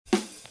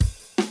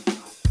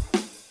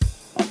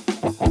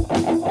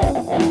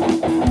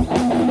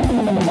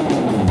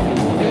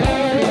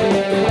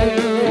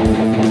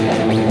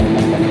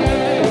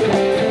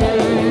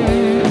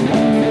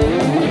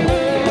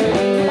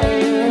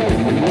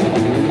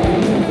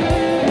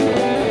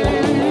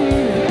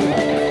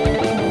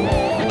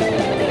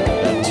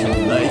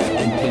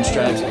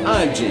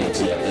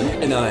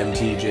I'm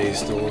TJ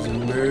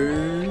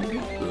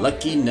Stolzenberg.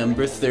 Lucky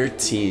number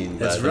 13.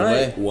 That's by the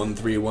right. way.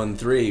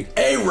 1313.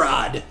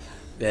 A-Rod!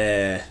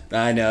 Yeah.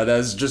 I know, that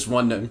was just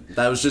one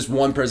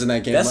person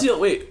that came up.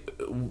 Wait,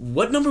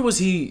 what number was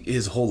he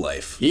his whole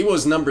life? He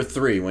was number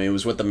 3 when he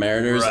was with the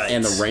Mariners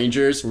and the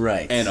Rangers.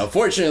 Right. And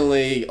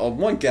unfortunately,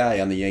 one guy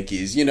on the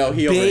Yankees, he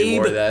already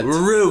wore that.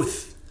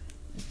 Ruth.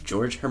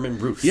 George Herman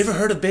Ruth. You ever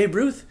heard of Babe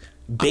Ruth?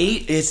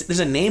 There's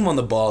a name on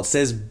the ball. It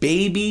says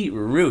Baby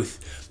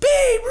Ruth.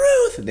 Babe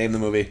Ruth! Name the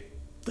movie.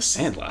 The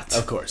Sandlot.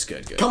 Of course,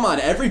 good. Come on,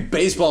 every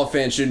baseball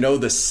fan should know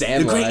The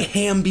Sandlot. The Great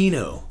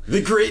Hambino.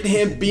 The Great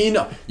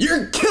Hambino.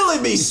 You're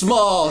killing me,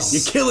 Smalls!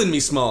 You're killing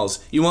me,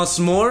 Smalls. You want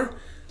s'more?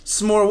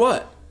 S'more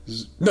what?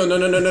 No.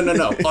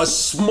 A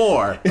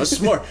s'more. A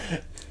s'more.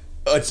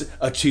 It's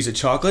a cheese of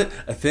chocolate?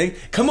 A thing?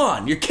 Come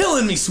on, you're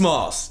killing me,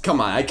 Smalls!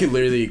 Come on, I could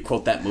literally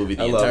quote that movie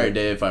the I love entire it.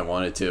 day if I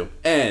wanted to.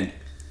 And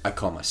I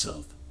call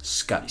myself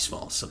Scotty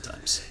Smalls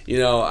sometimes.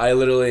 I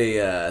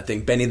literally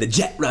think Benny the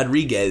Jet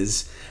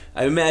Rodriguez.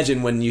 I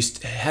imagine when you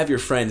have your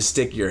friend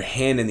stick your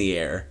hand in the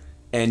air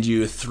and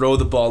you throw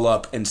the ball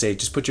up and say,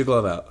 just put your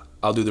glove out.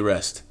 I'll do the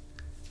rest.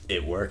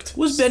 It worked.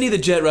 Was Benny the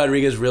Jet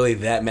Rodriguez really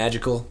that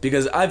magical?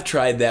 Because I've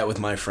tried that with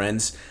my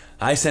friends.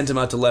 I sent him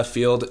out to left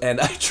field and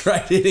I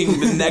tried hitting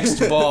the next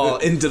ball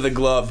into the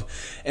glove,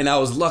 and I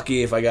was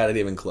lucky if I got it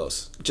even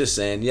close. Just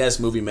saying, yes,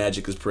 movie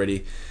magic is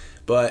pretty,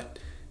 but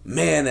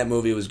man, that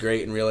movie was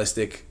great and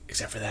realistic,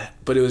 except for that.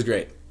 But it was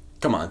great.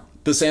 Come on.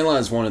 The Sandlot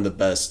is one of the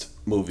best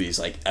movies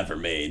ever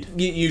made.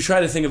 You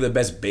try to think of the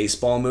best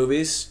baseball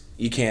movies,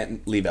 you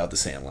can't leave out The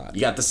Sandlot.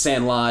 You got The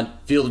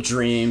Sandlot, Field of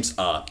Dreams,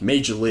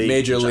 Major League.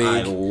 Major which League.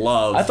 I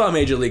love. I thought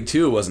Major League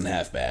 2 wasn't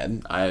half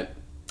bad. I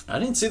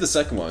didn't see the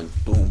second one.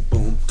 Boom,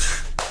 boom.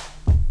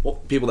 Well,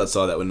 people that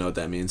saw that would know what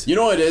that means. You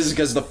know what it is?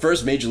 Because the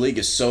first Major League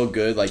is so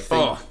good.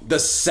 The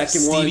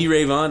second one. Stevie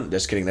Ray Vaughan?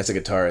 Just kidding, that's a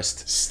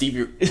guitarist.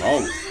 Stevie.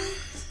 Oh.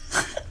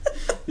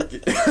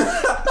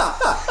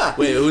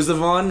 Wait, who's the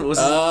Vaughn? Was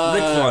Rick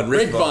Vaughn?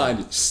 Rick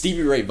Vaughn.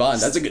 Stevie Ray Vaughan.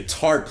 That's a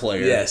guitar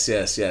player. Yes.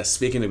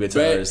 Speaking of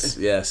guitars,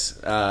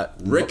 yes.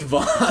 Rick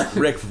Vaughn.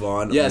 Rick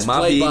Vaughn. Yes,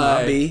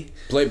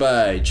 played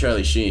by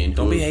Charlie Sheen.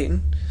 Don't be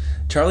hating.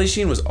 Charlie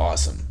Sheen was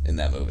awesome in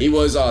that movie. He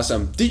was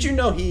awesome. Did you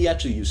know he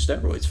actually used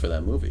steroids for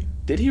that movie?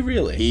 Did he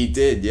really? He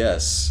did,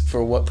 yes.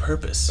 For what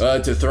purpose?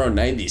 To throw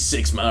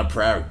 96 mile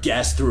per hour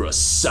gas through a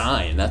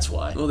sign. That's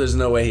why. Well, there's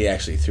no way he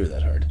actually threw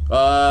that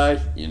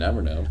hard. You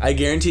never know. I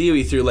guarantee you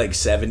he threw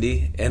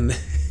 70 and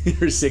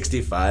or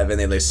 65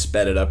 and they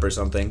sped it up or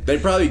something. They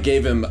probably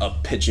gave him a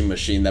pitching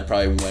machine that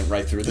probably went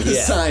right through the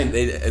sign.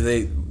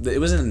 It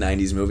was in a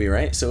 90s movie,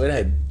 right? So it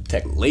had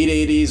late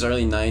 80s,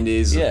 early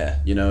 90s. Yeah.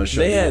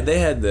 They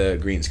had the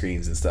green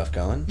screens and stuff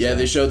going. Yeah, so.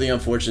 they showed the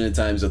unfortunate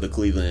times of the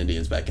Cleveland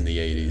Indians back in the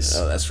 80s.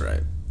 Oh, that's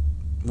right.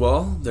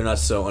 Well, they're not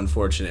so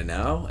unfortunate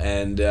now.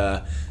 And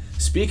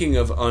speaking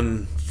of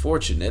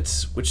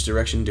unfortunates, which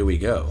direction do we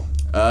go?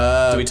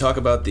 Do we talk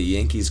about the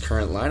Yankees'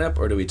 current lineup,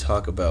 or do we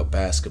talk about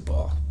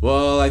basketball?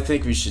 Well, I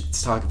think we should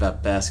talk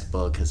about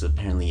basketball because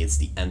apparently it's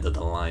the end of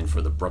the line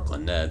for the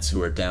Brooklyn Nets,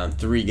 who are down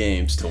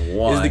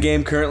 3-1. Is the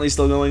game currently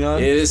still going on?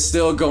 It is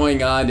still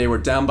going on. They were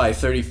down by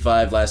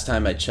 35 last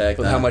time I checked.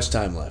 With how much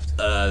time left?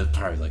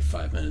 Probably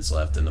 5 minutes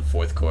left in the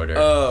fourth quarter.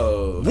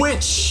 Oh.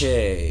 Which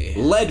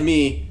led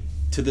me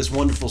to this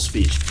wonderful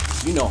speech.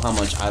 You know how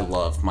much I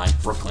love my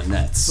Brooklyn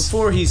Nets.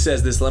 Before he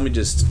says this, let me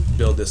just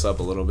build this up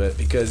a little bit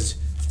because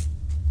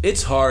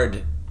it's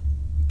hard.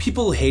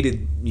 People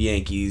hated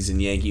Yankees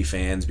and Yankee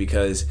fans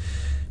because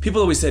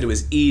people always said it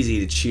was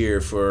easy to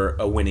cheer for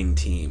a winning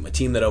team, a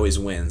team that always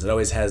wins, that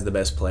always has the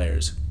best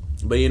players.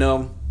 But you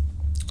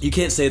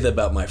can't say that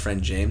about my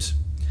friend James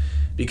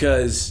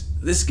because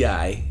this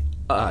guy,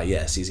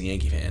 yes, he's a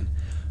Yankee fan,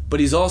 but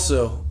he's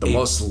also the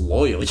most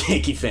loyal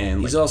Yankee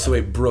fan. He's also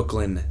a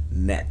Brooklyn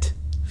Net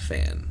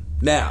fan.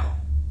 Now,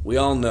 we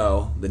all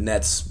know the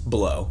Nets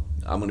blow.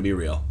 I'm going to be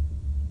real.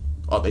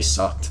 Oh, they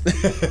sucked.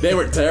 They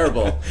were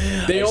terrible.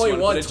 They only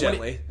won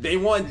 20. They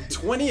won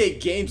 28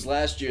 games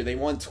last year. They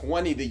won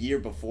 20 the year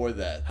before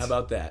that. How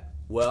about that?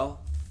 Well,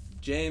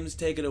 James,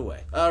 take it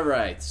away. All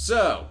right.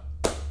 So,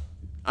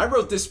 I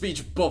wrote this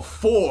speech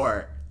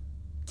before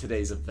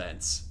today's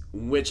events,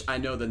 which I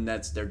know the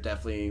Nets, they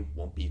definitely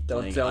won't be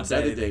playing. Don't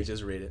say anything.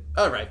 Just read it.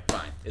 All right,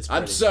 fine.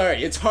 I'm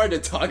sorry. It's hard to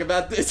talk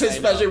about this,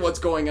 especially what's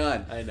going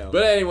on. I know.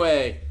 But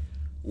anyway,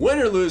 win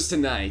or lose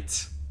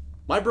tonight,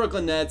 my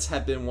Brooklyn Nets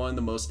have been one of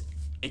the most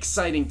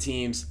exciting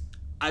teams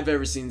I've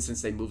ever seen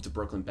since they moved to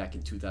Brooklyn back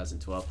in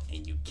 2012,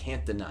 and you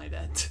can't deny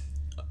that.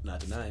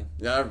 Not denying.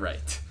 All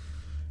right.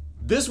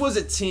 This was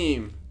a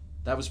team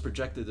that was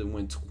projected to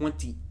win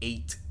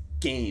 28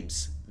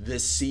 games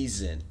this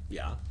season.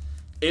 Yeah.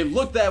 It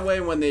looked that way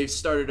when they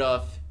started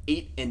off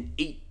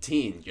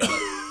 8-18.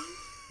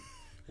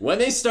 When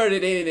they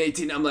started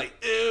 8-18, I'm like,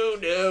 ew,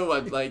 no.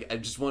 I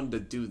just wanted to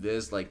do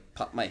this,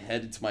 pop my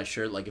head into my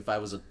shirt like if I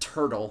was a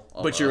turtle.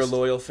 Almost. But you're a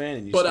loyal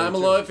fan. But I'm a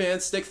loyal fan.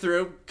 Stick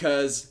through,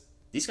 because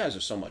these guys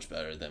are so much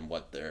better than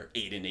what their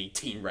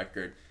 8-18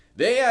 record.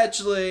 They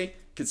actually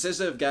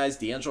consisted of guys,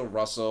 D'Angelo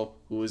Russell,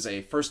 who is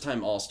a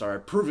first-time All-Star,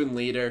 proven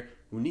leader,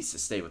 who needs to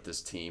stay with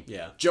this team.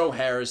 Yeah. Joe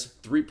Harris,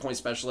 3-point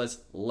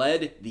specialist,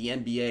 led the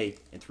NBA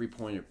in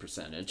three-pointer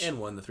percentage. And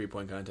won the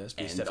 3-point contest.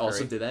 And Steph also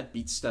Curry. did that,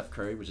 beat Steph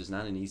Curry, which is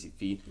not an easy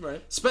feat.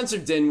 Right. Spencer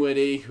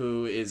Dinwiddie,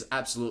 who is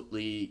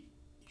absolutely,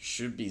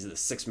 should be the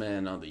sixth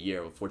man of the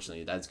year.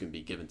 Unfortunately, that's going to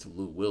be given to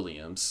Lou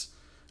Williams.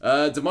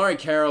 Damari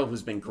Carroll,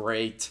 who's been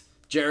great.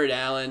 Jared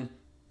Allen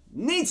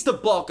needs to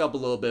bulk up a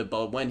little bit,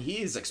 but when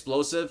he is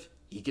explosive,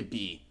 he could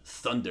be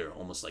thunder,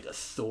 almost like a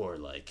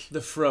Thor-like. The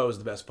fro is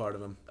the best part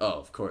of him. Oh,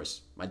 of course.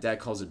 My dad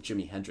calls him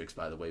Jimi Hendrix,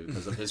 by the way,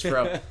 because of his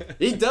fro.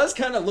 He does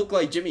kind of look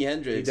like Jimi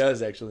Hendrix. He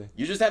does, actually.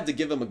 You just have to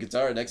give him a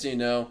guitar. Next thing you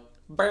know,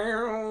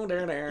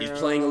 he's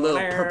playing a little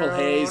Purple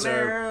Haze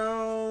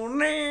or...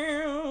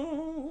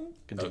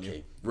 Continue.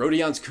 Okay.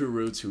 Rodion's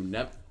Kurucs,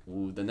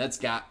 who the Nets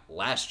got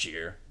last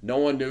year. No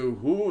one knew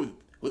who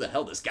the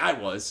hell this guy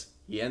was.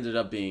 He ended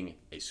up being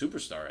a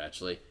superstar,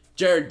 actually.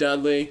 Jared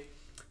Dudley.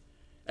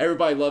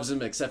 Everybody loves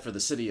him except for the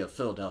city of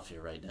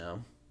Philadelphia right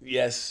now.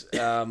 Yes.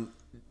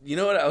 You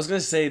know what? I was going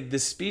to say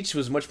this speech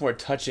was much more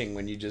touching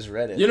when you just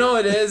read it. You know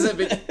it is.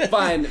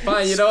 Fine.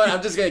 You know what?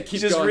 I'm just going to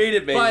keep just going. Just read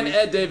it, baby. Fine,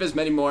 Ed Davis,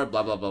 many more,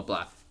 blah, blah, blah,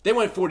 blah. They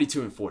went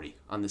 42-40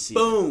 on the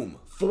season. Boom.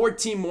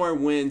 14 more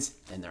wins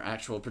than their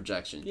actual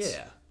projections.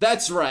 Yeah.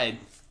 That's right.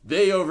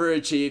 They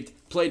overachieved,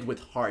 played with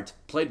heart,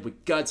 played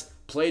with guts,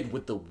 played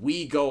with the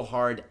we go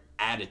hard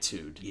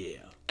attitude. Yeah.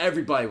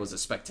 Everybody was a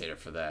spectator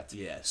for that.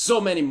 Yes.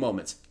 So many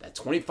moments. That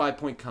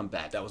 25-point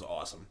comeback. That was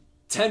awesome.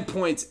 10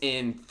 points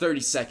in 30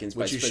 seconds.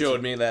 Which you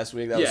showed me last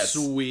week. That was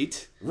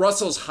sweet.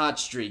 Russell's hot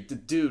streak. The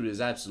dude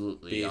is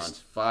absolutely Beast. on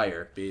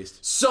fire.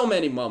 Beast. So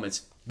many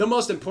moments. The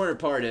most important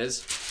part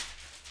is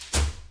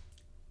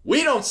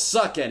we don't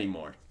suck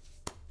anymore.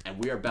 And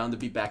we are bound to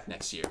be back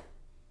next year.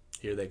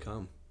 Here they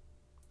come.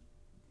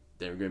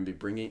 They're going to be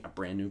bringing a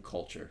brand new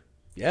culture.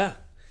 Yeah.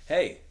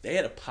 Hey, they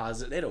had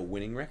a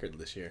winning record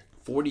this year.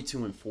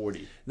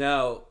 42-40.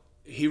 Now,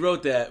 he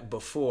wrote that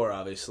before,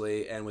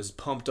 obviously, and was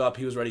pumped up.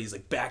 He was ready. He's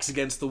like, backs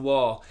against the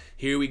wall.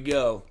 Here we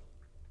go.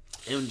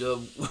 And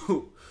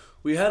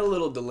we had a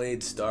little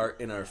delayed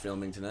start in our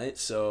filming tonight,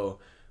 so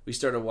we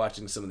started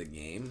watching some of the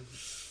game.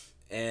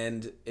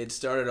 And it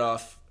started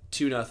off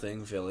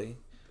 2-0 Philly.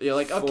 You're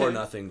like, okay.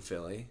 4-0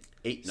 Philly.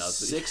 8-0.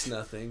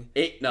 6-0.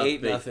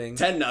 8-0. 8-0.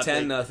 10-0.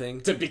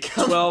 10-0. To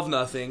become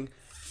 12-0.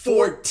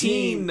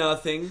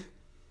 14-0.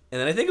 And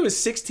then I think it was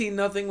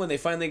 16-0 when they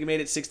finally made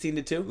it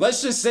 16-2.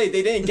 Let's just say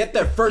they didn't get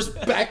their first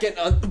basket.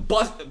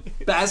 Wow.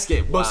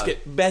 Basket.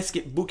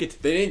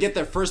 They didn't get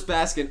their first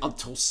basket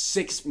until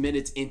 6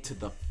 minutes into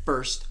the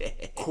first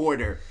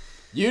quarter.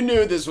 You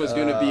knew this was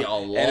going to be a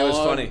long and it was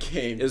funny.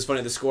 game. It was funny.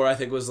 The score I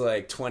think was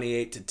like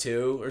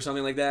 28-2 or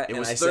something like that. It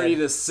was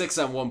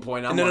 30-6 at one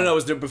point. No, it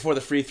was before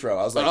the free throw.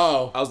 I was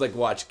like,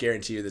 watch,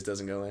 guarantee you this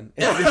doesn't go in.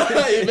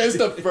 He missed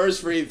the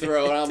first free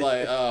throw, and I'm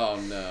like,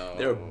 oh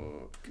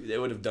no. They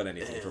would have done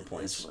anything for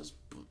points.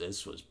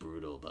 This was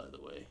brutal, by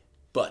the way.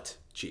 But,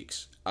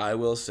 Cheeks, I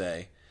will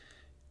say,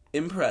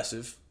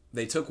 impressive.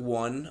 They took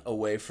one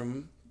away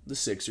from the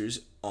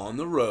Sixers on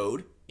the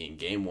road. In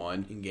game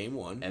one.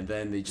 And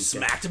then they just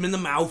smacked him in the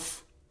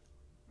mouth.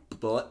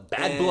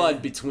 Bad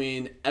blood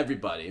between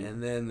everybody.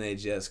 And then they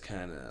just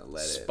kind of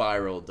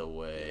spiraled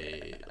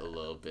away a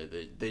little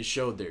bit. They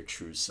showed their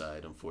true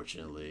side,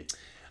 unfortunately.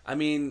 I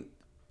mean,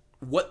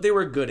 what they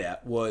were good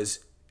at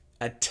was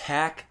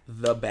attack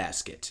the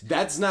basket.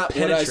 That's not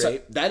what I saw.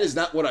 That is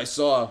not what I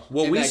saw.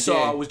 What we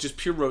saw was just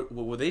pure.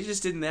 What they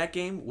just did in that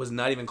game was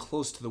not even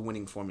close to the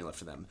winning formula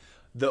for them.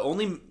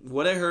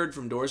 What I heard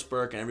from Doris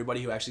Burke and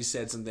everybody who actually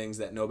said some things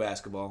that know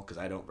basketball, because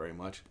I don't very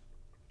much,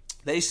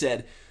 they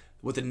said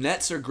what the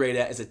Nets are great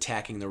at is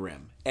attacking the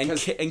rim and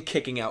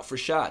kicking out for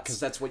shots. Because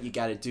that's what you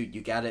got to do.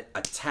 You got to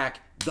attack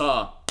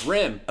the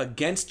rim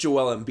against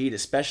Joel Embiid,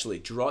 especially.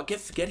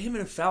 Get him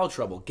in foul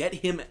trouble. Get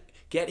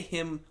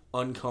him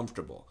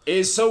uncomfortable. It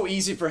is so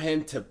easy for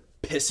him to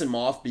piss him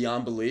off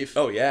beyond belief.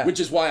 Oh yeah,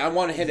 which is why I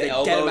wanted him to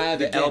get him out of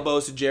the game.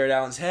 Elbows to Jared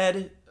Allen's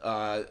head.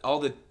 All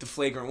the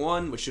flagrant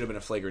one, which should have been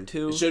a flagrant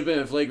 2. It should have been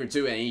a flagrant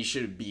 2, and he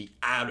should be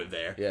out of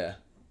there. Yeah.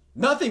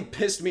 Nothing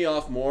pissed me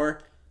off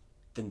more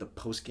than the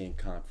post-game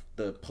comments.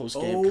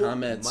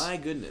 Oh my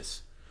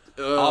goodness.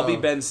 I'll be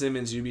Ben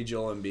Simmons, you be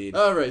Joel Embiid.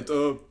 All right.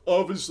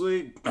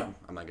 Obviously, I'm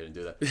not gonna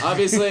do that.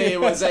 Obviously, it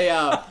was a.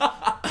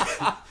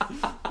 I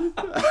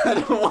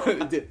don't want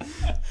to do.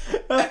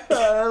 That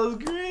was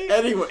great.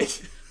 Anyway.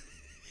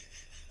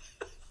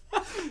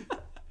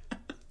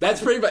 That's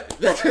pretty much.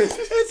 That's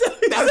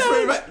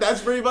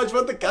pretty much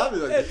what the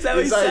comment was. That's how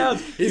he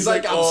sounds. He's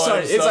like, I'm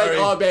sorry. It's like,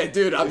 oh man,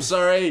 dude, I'm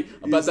sorry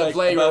about the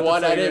flagrant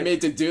one. I didn't mean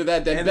to do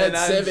that. Then Ben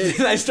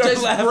Simmons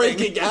just laughing.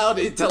 Breaking out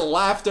into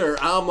laughter.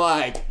 I'm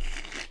like,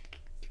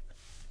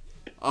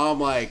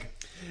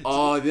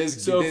 oh,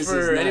 this. So this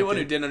for is anyone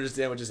who didn't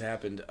understand what just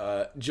happened,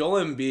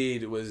 Joel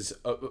Embiid was.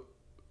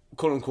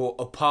 Quote unquote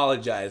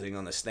apologizing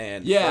on the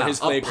stand. Yeah, for his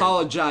flagrant.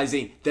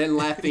 Apologizing, then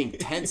laughing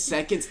 10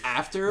 seconds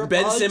after.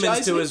 Ben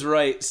Simmons to his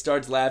right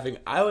starts laughing.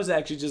 I was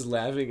actually just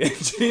laughing at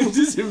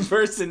James's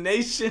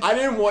impersonation. I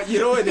didn't want. You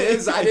know what it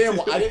is? I didn't.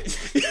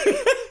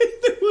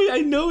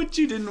 I know what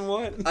you didn't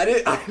want. I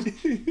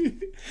didn't.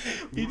 You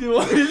didn't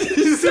want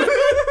it.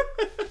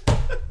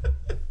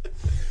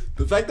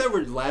 The fact that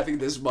we're laughing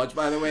this much,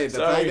 by the way, the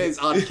Sorry. fact that it's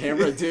on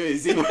camera too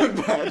is even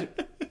better.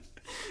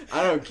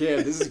 I don't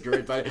care. This is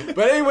great, but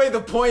anyway,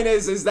 the point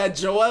is that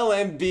Joel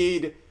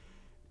Embiid,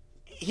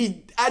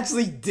 he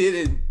actually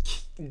didn't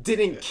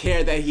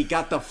care that he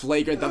got the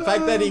flagrant. The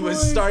fact that he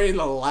was starting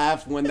to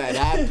laugh when that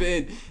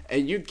happened,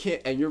 and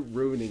you're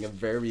ruining a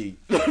very,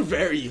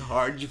 very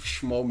hard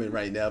moment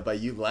right now by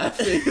you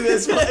laughing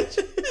this much.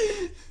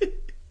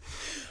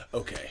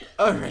 Okay.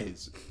 All right.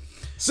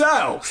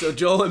 So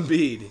Joel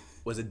Embiid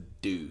was a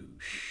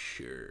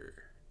doucher.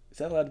 Is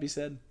that allowed to be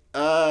said?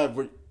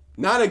 we're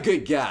not a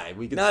good guy.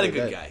 We could Not say a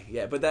good that. guy.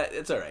 Yeah, but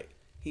it's all right.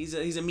 He's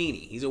a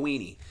meanie. He's a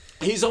weenie.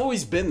 He's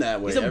always been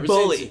that way. He's a ever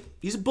bully. since-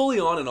 He's a bully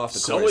on and off the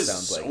court.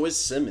 Sounds like. So is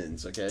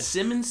Simmons. Okay.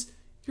 Simmons,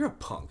 you're a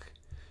punk.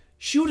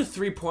 Shoot a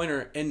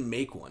 3-pointer and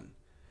make one.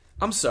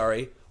 I'm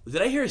sorry.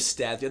 Did I hear a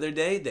stat the other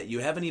day that you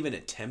haven't even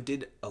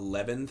attempted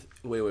 11?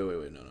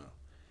 Wait, no.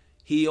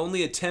 He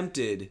only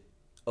attempted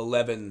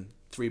 11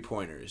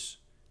 3-pointers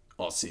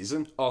All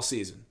season. all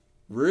season.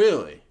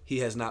 Really? He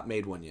has not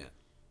made one yet.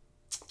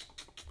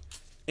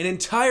 An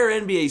entire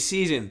NBA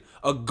season,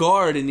 a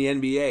guard in the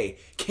NBA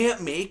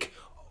can't make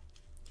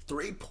a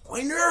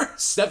 3-pointer?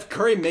 Steph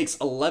Curry makes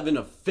 11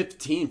 of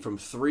 15 from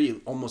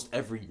 3 almost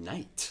every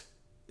night.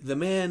 The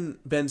man,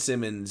 Ben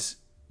Simmons,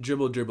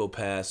 dribble,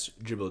 pass.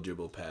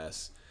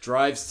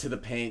 Drives to the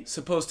paint.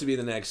 Supposed to be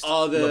the next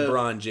Oh,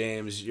 LeBron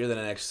James. You're the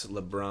next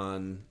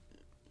LeBron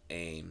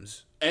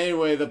Ames.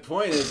 Anyway, the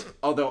point is,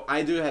 although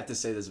I do have to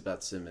say this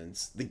about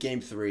Simmons, the game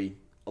 3,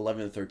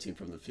 11 and 13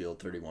 from the field,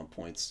 31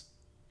 points.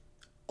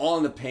 All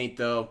in the paint,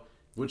 though,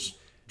 which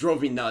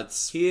drove me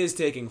nuts. He is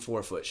taking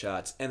 4-foot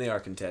shots, and they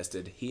are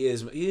contested. He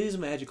is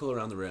magical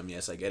around the rim.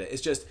 Yes, I get it.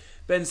 It's just,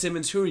 Ben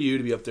Simmons, who are you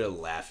to be up there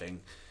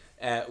laughing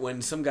at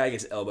when some guy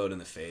gets elbowed in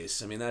the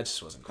face? I mean, that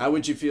just wasn't cool. How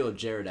would you feel if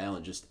Jared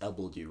Allen just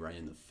elbowed you right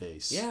in the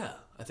face? Yeah,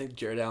 I think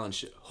Jared Allen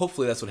should.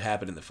 Hopefully that's what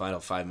happened in the final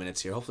 5 minutes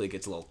here. Hopefully it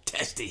gets a little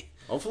testy.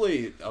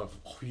 Hopefully a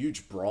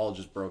huge brawl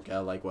just broke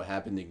out like what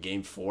happened in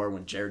game 4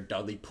 when Jared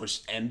Dudley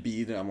pushed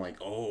Embiid, and I'm like,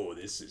 oh,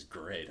 this is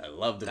great. I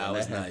loved it. That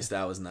was nice.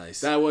 That was nice.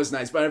 That was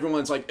nice. But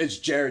everyone's like, it's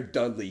Jared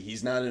Dudley.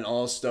 He's not an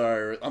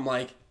all-star. I'm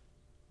like,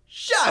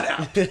 shut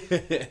up.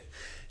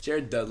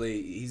 Jared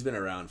Dudley, he's been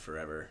around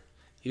forever.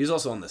 He was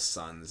also on the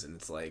Suns, and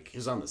it's like... He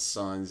was on the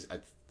Suns.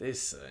 They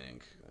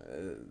stink.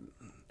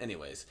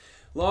 Anyways,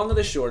 long of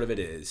the short of it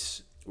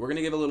is, we're going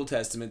to give a little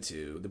testament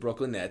to the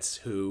Brooklyn Nets,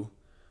 who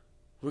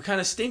were kind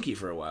of stinky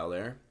for a while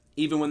there.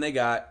 Even when they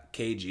got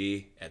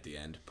KG at the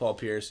end, Paul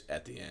Pierce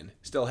at the end,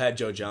 still had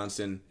Joe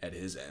Johnson at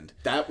his end.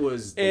 That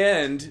was...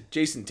 And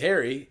Jason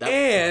Terry,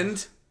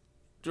 and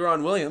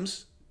Deron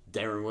Williams.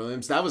 Darren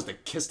Williams. That was the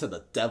kiss to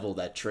the devil,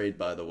 that trade,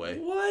 by the way.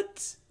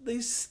 What? They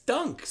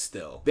stunk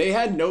still. They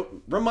had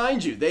no...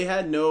 Remind you, they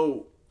had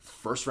no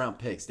first-round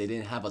picks. They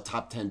didn't have a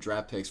top 10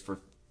 draft picks for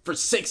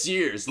 6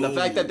 years. And the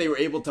fact that they were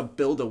able to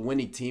build a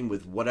winning team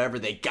with whatever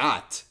they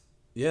got...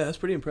 Yeah, that's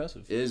pretty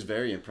impressive. It is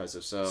very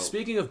impressive. So,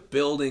 speaking of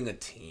building a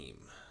team,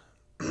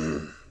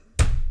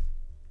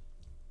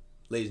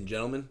 ladies and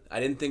gentlemen,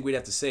 I didn't think we'd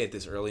have to say it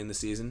this early in the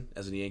season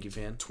as a Yankee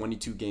fan.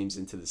 22 games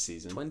into the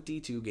season.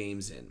 22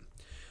 games in.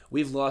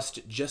 We've lost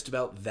just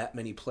about that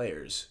many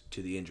players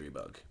to the injury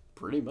bug.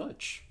 Pretty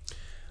much.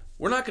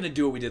 We're not going to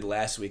do what we did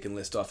last week and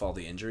list off all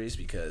the injuries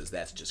because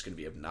that's just going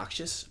to be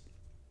obnoxious.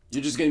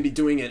 You're just going to be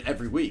doing it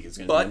every week. It's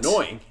going to be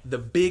annoying. The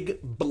big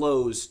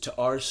blows to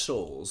our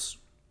souls,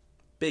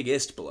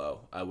 biggest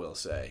blow, I will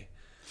say,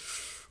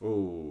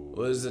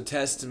 was a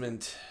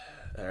testament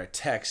or a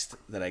text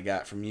that I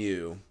got from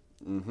you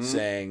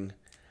saying,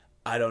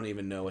 I don't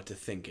even know what to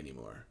think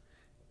anymore.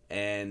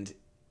 And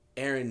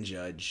Aaron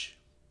Judge.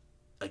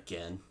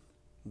 Again.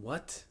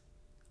 What?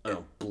 An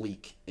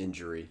oblique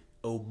injury.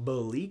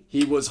 Oblique?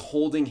 He was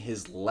holding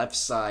his left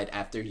side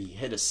after he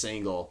hit a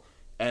single.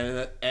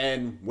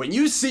 And when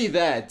you see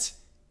that,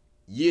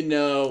 you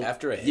know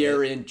after a hit,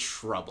 you're in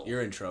trouble.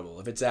 You're in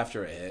trouble. If it's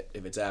after a hit,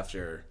 if it's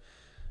after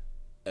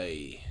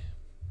I'm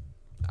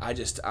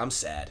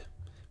sad.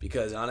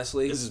 Because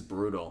honestly... This is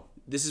brutal.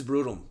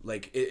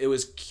 Like, it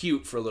was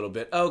cute for a little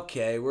bit.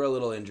 Okay, we're a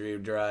little injury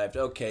derived.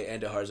 Okay,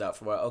 Andujar's out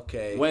for a while.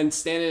 Okay. When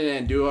Stanton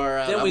and Andujar are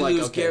out, then I'm we like,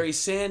 lose okay. Gary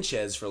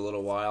Sanchez for a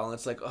little while, and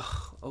it's like,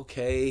 oh,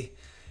 okay.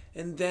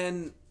 And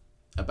then...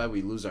 I bet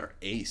we lose our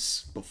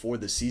ace before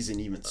the season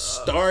even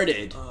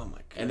started. Oh, my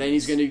God. And then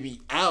he's going to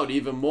be out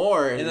even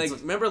more. And like,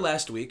 remember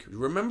last week?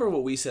 Remember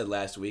what we said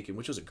last week, and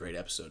which was a great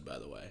episode, by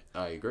the way.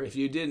 I agree. If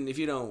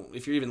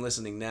you're even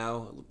listening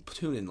now,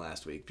 tune in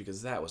last week,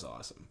 because that was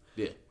awesome.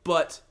 Yeah.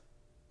 But...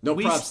 No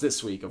props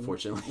this week,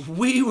 unfortunately.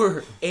 We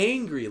were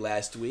angry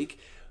last week.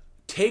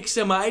 Take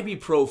some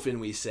ibuprofen,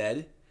 we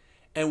said.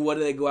 And what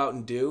do they go out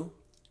and do?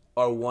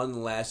 Our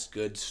one last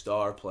good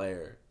star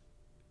player,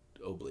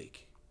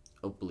 oblique.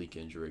 Oblique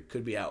injury.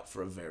 Could be out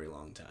for a very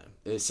long time.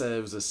 They said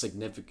it was a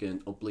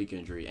significant oblique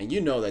injury. And you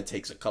know that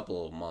takes a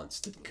couple of months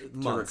to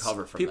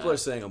recover from People that. are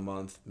saying a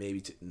month, maybe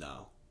two.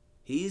 No.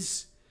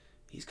 He's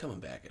coming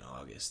back in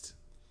August.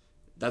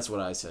 That's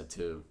what I said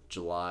too.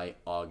 July,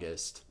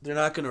 August. They're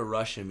not going to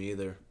rush him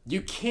either.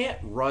 You can't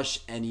rush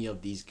any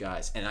of these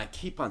guys. And I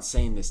keep on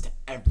saying this to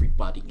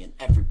everybody and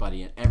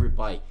everybody and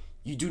everybody.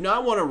 You do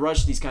not want to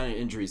rush these kind of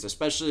injuries,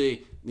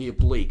 especially the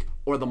oblique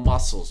or the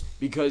muscles,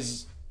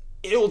 because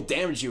it'll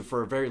damage you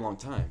for a very long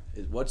time.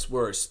 What's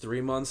worse,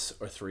 3 months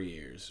or 3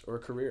 years or a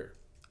career?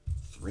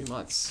 3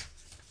 months.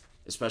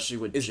 Especially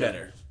with Is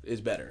better.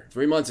 Is better.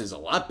 3 months is a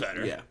lot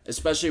better. Yeah.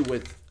 Especially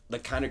with the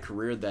kind of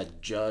career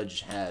that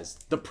Judge has.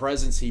 The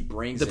presence he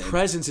brings The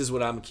presence is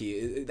what I'm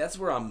key. That's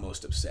where I'm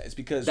most upset. It's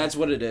because that's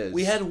what it is.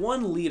 We had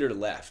one leader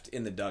left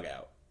in the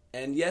dugout.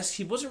 And yes,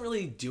 he wasn't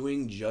really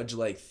doing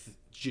Judge-like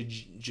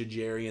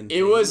Judgerian things.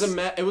 It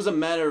was a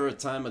matter of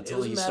time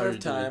until he started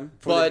time.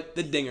 But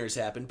the dingers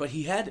happened. But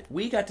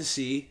we got to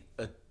see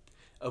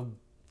a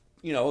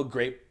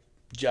great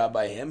job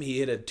by him. He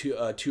hit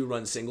a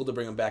two-run single to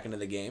bring him back into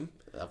the game.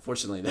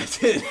 Unfortunately, that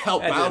didn't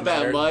help out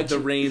that much. The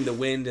rain, the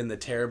wind, and the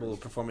terrible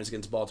performance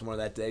against Baltimore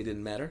that day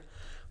didn't matter.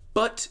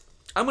 But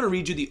I'm going to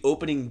read you the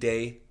opening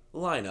day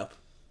lineup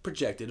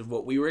projected of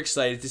what we were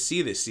excited to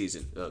see this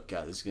season. Oh,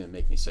 God, this is going to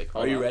make me sick.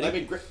 Are you ready? Let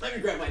me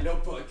grab my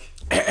notebook.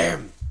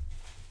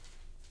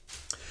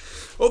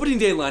 Opening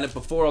day lineup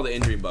before all the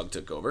injury bug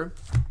took over.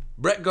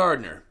 Brett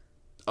Gardner.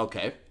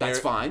 Okay, that's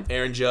fine.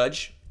 Aaron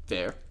Judge.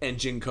 Fair. And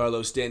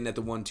Giancarlo Stanton at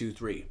the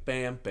 1-2-3.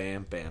 Bam,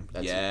 bam, bam.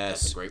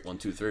 That's a great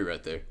 1-2-3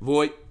 right there.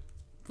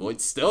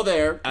 Voigt's still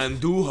there.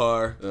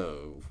 Andujar.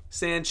 Oh.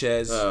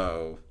 Sanchez.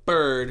 Oh.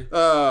 Bird.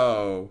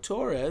 Oh.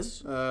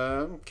 Torres.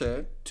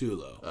 Okay.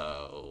 Tulo.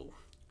 Oh.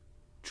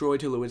 Troy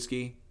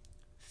Tulowitzki.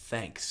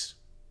 Thanks.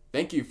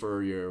 Thank you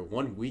for your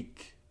 1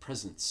 week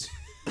presence.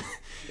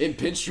 In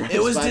pinstripes.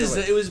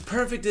 It was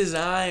perfect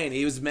design.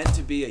 He was meant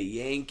to be a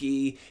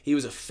Yankee. He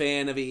was a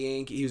fan of a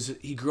Yankee.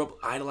 He grew up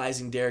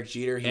idolizing Derek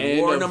Jeter. He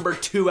wore number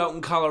 2 out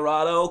in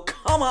Colorado.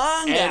 Come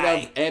on,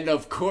 guy. And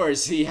of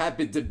course, he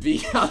happened to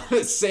be on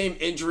the same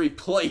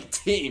injury-plagued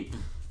team.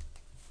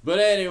 But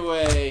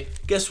anyway,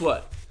 guess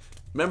what?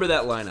 Remember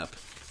that lineup: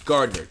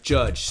 Gardner,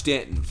 Judge,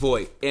 Stanton,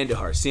 Voit,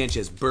 Andujar,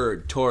 Sanchez,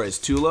 Bird, Torres,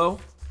 Tulo.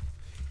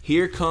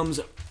 Here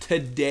comes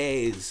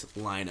today's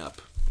lineup.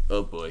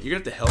 Oh, boy. You're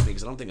going to have to help me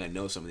because I don't think I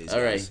know some of these guys.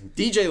 All right.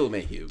 DJ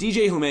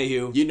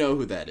LeMahieu. You know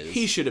who that is.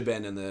 He should have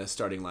been in the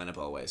starting lineup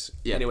always.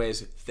 Yeah.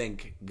 Anyways,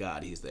 thank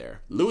God he's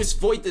there. Louis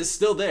Voit is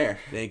still there.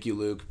 Thank you,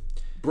 Luke.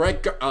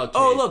 Okay.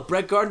 Oh, look.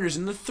 Brett Gardner's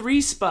in the 3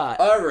 spot.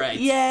 All right.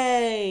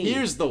 Yay.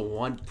 Here's the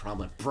one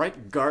problem.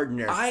 Brett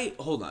Gardner.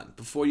 Hold on.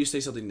 Before you say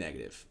something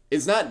negative.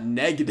 It's not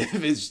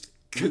negative.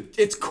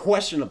 It's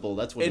questionable.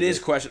 That's what it is. It is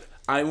questionable.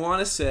 I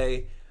want to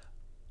say,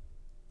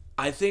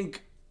 I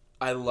think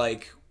I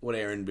like what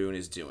Aaron Boone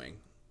is doing.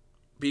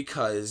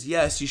 Because,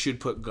 yes, you should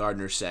put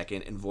Gardner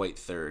second and Voit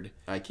third.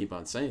 I keep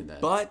on saying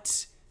that.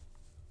 But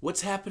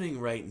what's happening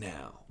right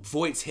now?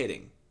 Voigt's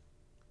hitting.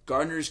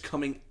 Gardner's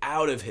coming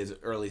out of his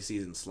early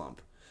season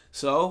slump.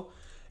 So,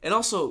 and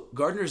also,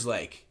 Gardner's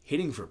like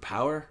hitting for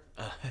power.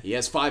 He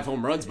has 5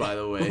 home runs, by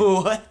the way.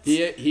 What?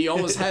 He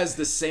almost has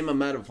the same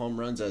amount of home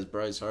runs as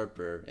Bryce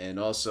Harper, and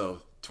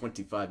also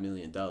 $25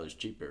 million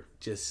cheaper.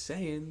 Just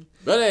saying.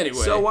 But anyway.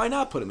 So why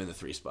not put him in the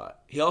 3 spot?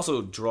 He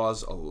also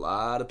draws a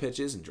lot of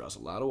pitches and draws a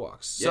lot of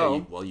walks. Yeah,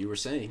 so, you were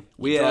saying.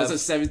 He draws a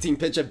 17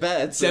 pitch at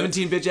bat.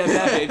 17 pitch at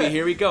bat, baby.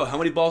 Here we go. How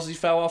many balls did he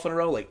foul off in a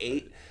row? Like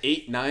 8?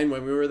 8, 9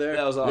 when we were there.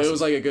 That was awesome. It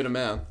was like a good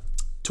amount.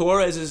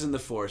 Torres is in the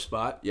 4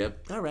 spot.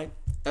 Yep. All right.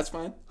 That's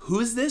fine.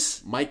 Who's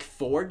this? Mike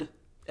Ford.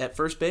 At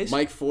first base?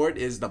 Mike Ford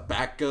is the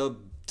backup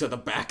to the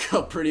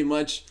backup, pretty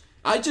much.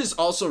 I just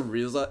also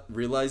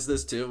realized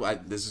this, too.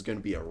 This is going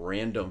to be a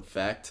random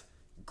fact.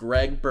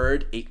 Greg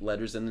Bird, 8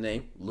 letters in the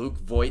name. Luke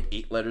Voit,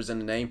 8 letters in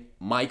the name.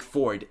 Mike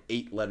Ford,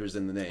 8 letters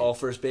in the name. All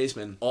first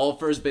basemen.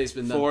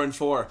 4 and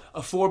 4.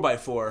 A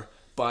 4x4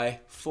 by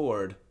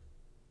Ford.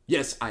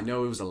 Yes, I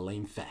know it was a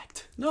lame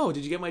fact. No,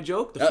 did you get my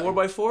joke? The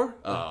 4x4?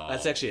 Oh.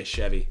 That's actually a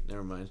Chevy.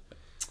 Never mind.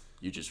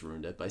 You just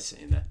ruined it by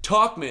saying that.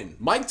 Talkman.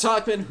 Mike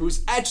Talkman,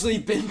 who's actually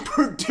been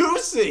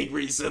producing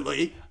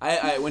recently.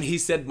 I when he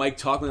said Mike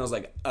Talkman, I was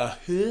like, huh?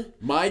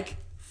 Mike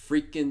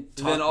freaking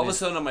Talkman. Then all of a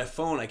sudden on my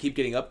phone, I keep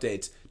getting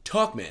updates.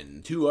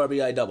 Talkman, 2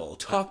 RBI double.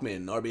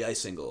 Talkman, RBI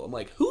single. I'm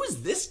like, who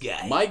is this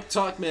guy? Mike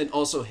Talkman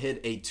also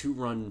hit a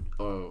 2-run,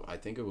 I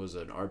think it was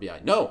an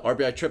RBI. No,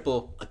 RBI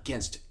triple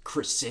against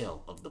Chris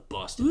Sale of the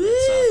Boston Red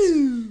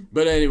Sox.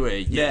 But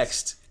anyway, yes.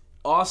 Next,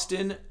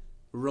 Austin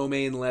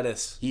Romaine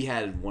Lettuce. He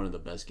had one of the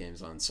best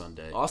games on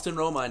Sunday. Austin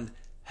Romaine,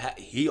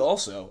 he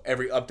also,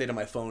 every update on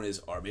my phone is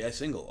RBI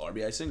single,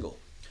 RBI single.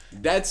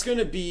 That's going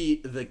to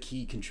be the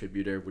key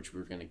contributor, which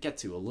we're going to get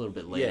to a little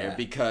bit later,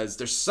 because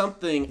there's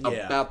something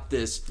about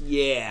this,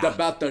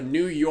 about the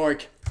New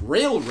York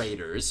Rail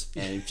Raiders,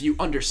 and if you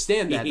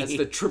understand that, that's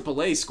the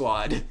AAA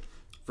squad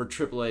for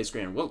AAA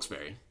Scranton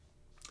Wilkes-Barre.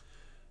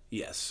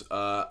 Yes,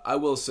 I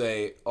will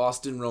say,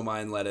 Austin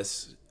Romaine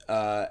Lettuce,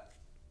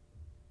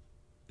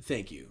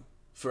 thank you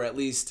for at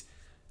least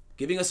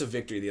giving us a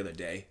victory the other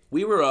day.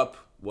 We were up,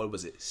 what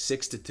was it,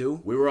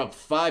 6-2? We were up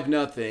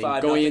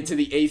 5-0 going into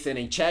the 8th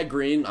inning. Chad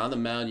Green on the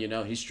mound,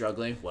 he's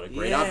struggling. What a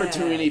great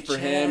opportunity for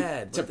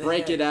him to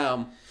break it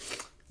out.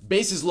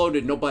 bases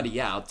loaded, nobody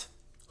out.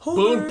 Homer.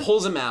 Boone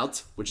pulls him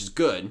out, which is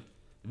good.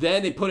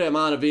 Then they put him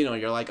on Ottavino.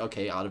 You're like,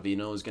 okay,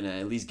 Ottavino is going to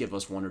at least give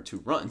us 1 or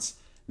 2 runs.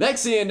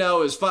 Next thing you know,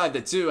 it was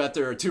 5-2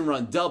 after a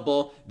 2-run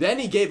double. Then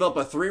he gave up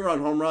a 3-run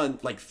home run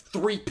like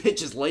 3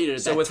 pitches later.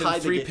 So within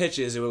 3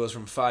 pitches, it was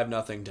from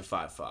 5-0 to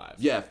 5-5.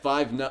 Yeah,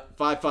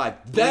 5-5.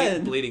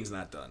 Then bleeding's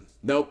not done.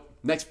 Nope.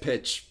 Next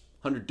pitch,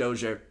 100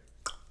 Dozier.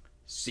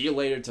 See you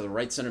later to the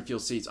right center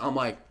field seats. I'm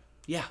like,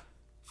 yeah.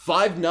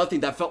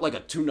 5-0. That felt like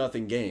a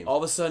 2-0 game. All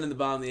of a sudden, in the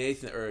bottom of the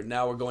 8th, or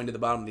now we're going to the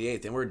bottom of the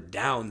 8th, and we're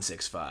down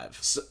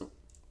 6-5. So,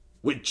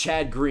 with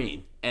Chad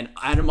Green and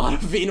Adam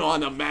Ottavino on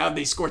the mound,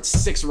 they scored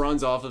 6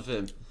 runs off of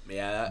him.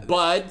 Yeah.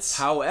 But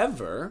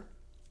however,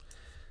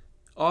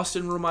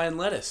 Austin Romine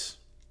Lettuce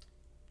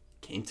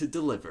came to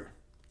deliver.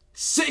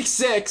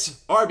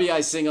 6-6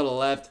 RBI single to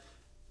left.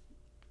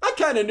 I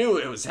kind of knew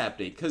it was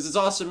happening because it's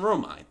Austin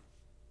Romine,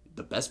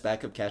 the best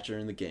backup catcher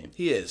in the game.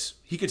 He is.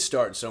 He could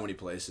start in so many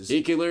places.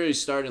 He could literally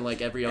start in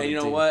like every other team. And you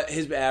know team. what?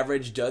 His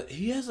average does.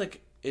 He has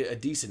like a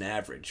decent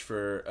average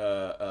for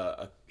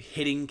a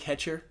hitting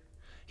catcher.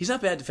 He's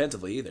not bad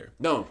defensively either.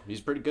 No, he's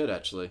pretty good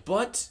actually.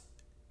 But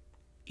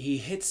he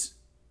hits.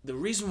 The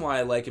reason why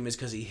I like him is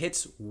because he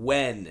hits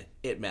when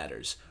it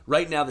matters.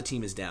 Right now the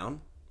team is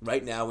down.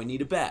 Right now we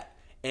need a bat,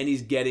 and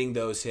he's getting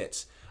those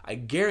hits. I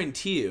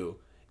guarantee you,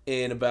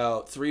 in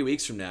about 3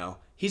 weeks from now,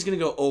 he's gonna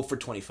go 0 for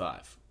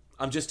 25.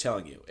 I'm just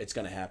telling you, it's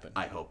gonna happen.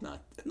 I hope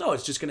not. No,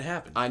 it's just gonna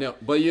happen. I know,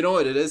 but you know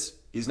what it is?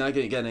 He's not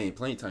gonna get any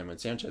playing time when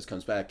Sanchez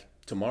comes back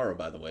tomorrow.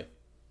 By the way.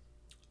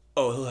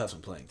 Oh, he'll have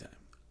some playing time.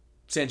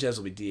 Sanchez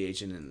will be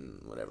DHing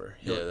and whatever.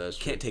 That's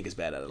true. Can't take his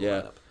bat out of the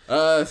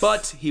lineup.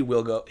 But he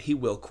will go. He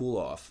will cool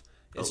off.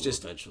 It's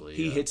just eventually,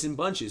 he hits in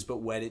bunches, but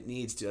when it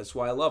needs to, that's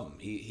why I love him.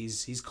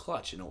 He's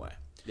clutch in a way.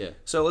 Yeah.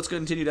 So let's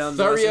continue down.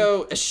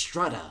 Thario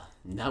Estrada.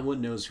 No one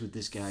knows who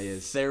this guy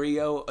is.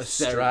 Thario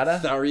Estrada.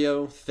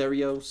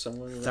 Thario,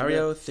 somewhere.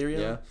 Thario.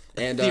 Yeah.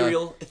 And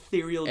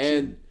ethereal.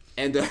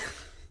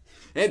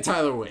 And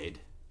Tyler Wade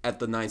at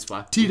the 9th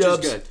spot.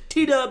 T-dubs.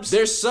 T-dubs.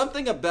 There's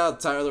something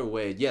about Tyler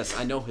Wade. Yes,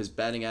 I know his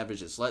batting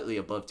average is slightly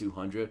above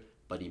 200,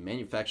 but he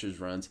manufactures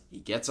runs. He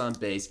gets on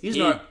base.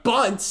 He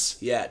bunts.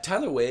 Yeah,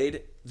 Tyler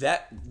Wade,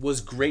 that was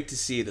great to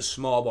see, the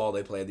small ball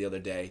they played the other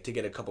day to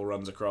get a couple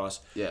runs across.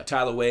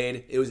 Yeah.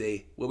 Wade, it was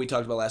what we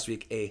talked about last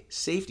week, a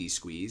safety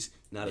squeeze,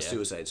 not a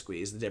suicide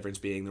squeeze. The difference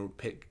being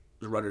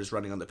the runners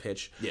running on the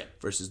pitch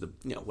versus the,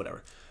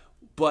 whatever.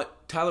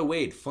 But Tyler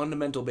Wade,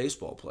 fundamental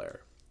baseball player.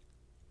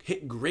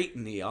 Hit great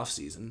in the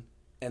offseason,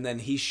 and then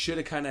he should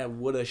have kind of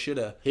woulda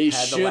shoulda had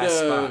the last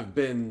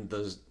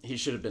spot. He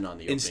should have been on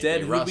the opening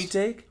Instead, day. who'd we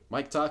take?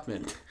 Mike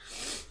Tauchman.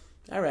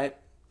 All right.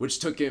 Which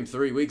took him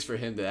 3 weeks for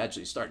him to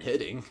actually start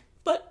hitting.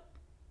 But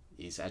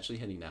he's actually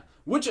hitting now.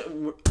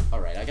 All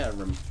right, I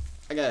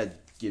gotta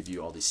give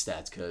you all these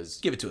stats because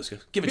give it to us.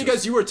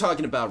 Because you were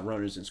talking about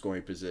runners in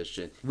scoring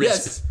position.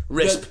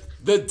 Risp.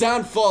 The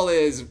downfall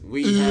is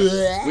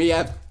we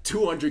have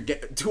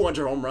 200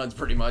 home runs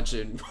pretty much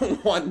in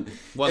one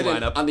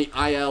lineup on the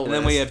IL and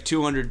then we have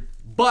 200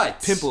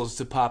 but pimples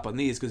to pop on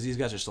these because these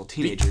guys are still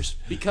teenagers.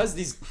 Because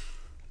these,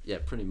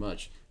 pretty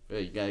much.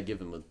 You gotta give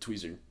them a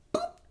tweezer.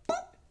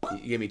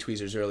 You gave me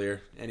tweezers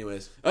earlier. Anyway,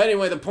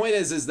 the point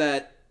is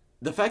that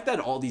the fact that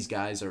all these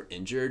guys are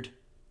injured,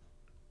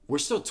 we're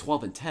still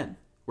 12-10.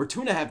 We're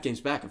 2.5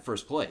 games back in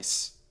first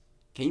place.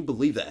 Can you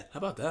believe that? How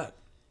about that?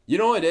 You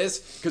know what it is?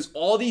 Because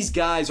all these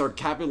guys are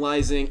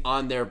capitalizing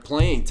on their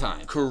playing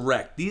time.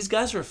 Correct. These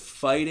guys are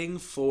fighting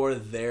for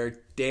their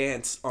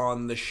dance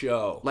on the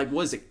show. Like,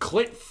 what is it?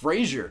 Clint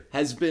Frazier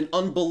has been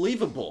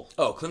unbelievable.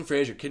 Oh, Clint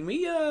Frazier. Can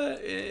we,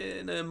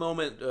 in a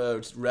moment,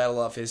 rattle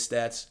off his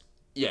stats?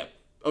 Yeah,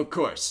 of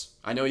course.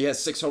 I know he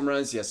has 6 home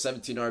runs. He has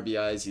 17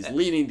 RBIs. He's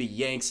leading the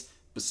Yanks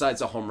besides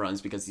the home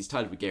runs because he's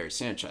tied with Gary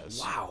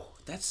Sanchez. Wow.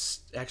 That's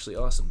actually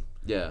awesome.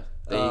 Yeah.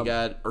 Then you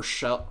got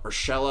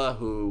Urshela,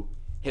 who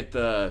hit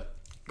the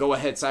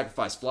go-ahead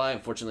sacrifice fly.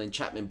 Unfortunately,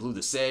 Chapman blew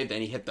the save.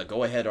 Then he hit the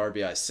go-ahead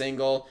RBI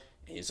single.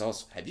 And he's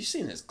also... Have you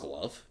seen his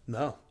glove?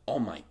 No. Oh,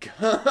 my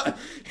God.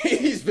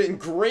 He's been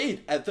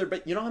great at third.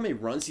 But you know how many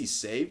runs he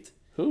saved?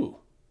 Who?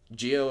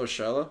 Gio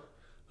Urshela.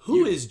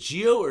 Who is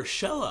Gio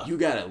Urshela? You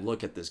got to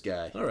look at this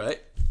guy. All right.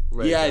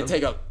 You got to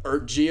take a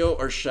Gio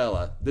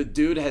Urshela. The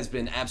dude has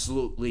been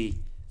absolutely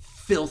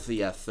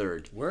filthy at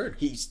third. Word.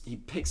 He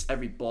picks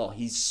every ball.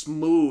 He's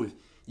smooth.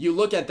 You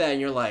look at that and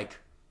you're like,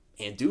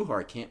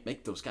 Andujar can't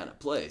make those kind of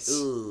plays.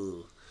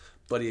 Ooh.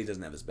 But he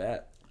doesn't have his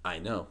bat. I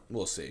know.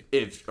 We'll see.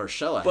 If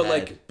Urshela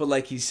But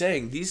like he's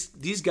saying,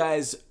 these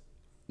guys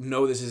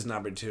know this is an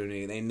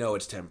opportunity. They know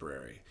it's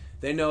temporary.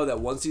 They know that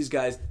once these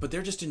guys... But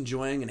they're just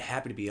enjoying and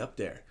happy to be up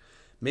there.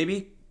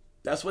 Maybe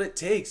that's what it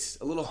takes.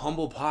 A little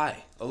humble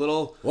pie. A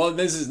little... Well,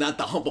 this is not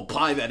the humble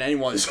pie that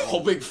anyone is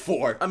hoping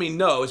for. I mean,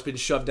 no, it's been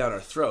shoved down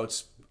our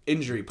throats.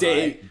 Injury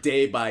pie.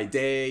 Day by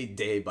day,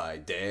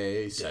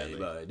 sadly. Day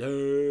by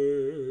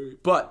day.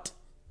 But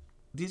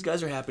these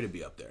guys are happy to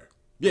be up there.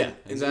 Yeah,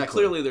 and exactly.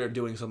 clearly they're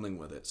doing something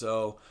with it.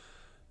 So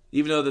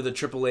Even though they're the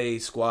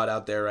AAA squad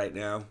out there right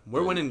now,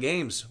 we're winning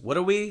games. What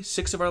are we?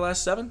 6 of our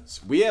last 7?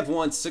 We have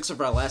won 6 of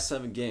our last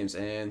 7 games,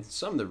 and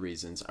some of the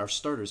reasons, our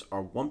starters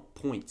are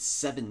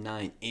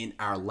 1.79 in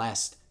our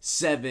last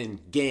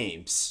 7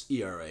 games.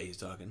 ERA, he's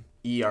talking.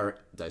 Did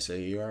I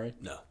say ERA?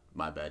 No.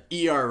 My bad.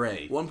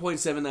 ERA.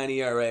 1.79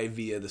 ERA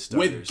via the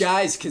starters. With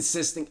guys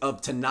consisting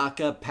of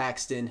Tanaka,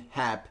 Paxton,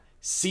 Happ,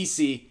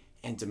 CC,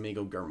 and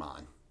Domingo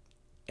German.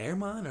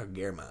 Ehrman or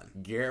German?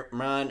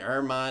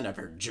 Erman, I've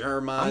heard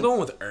German. I'm going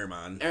with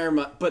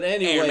Ehrman. But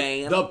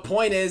anyway, the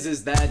point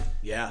is that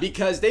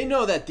because they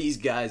know that these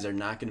guys are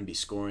not going to be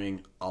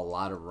scoring a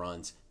lot of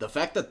runs, the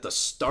fact that the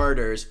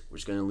starters,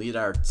 which is going to lead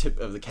our tip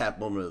of the cap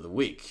moment of the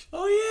week.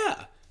 Oh,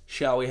 yeah.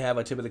 Shall we have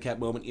a tip of the cap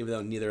moment even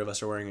though neither of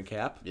us are wearing a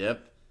cap?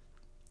 Yep.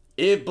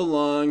 It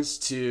belongs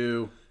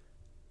to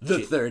the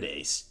third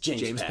ace,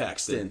 James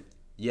Paxton.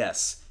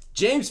 Yes.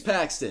 James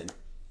Paxton.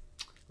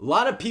 A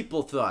lot of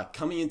people thought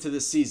coming into the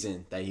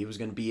season that he was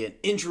going to be an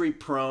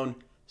injury-prone,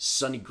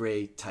 Sonny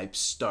Gray type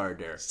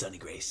starter. Sonny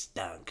Gray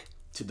stunk.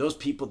 To those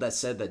people that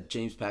said that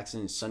James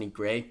Paxton is Sonny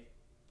Gray,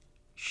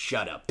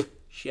 shut up.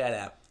 Shut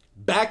up.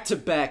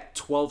 Back-to-back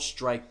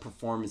 12-strike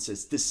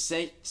performances. The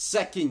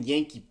second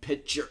Yankee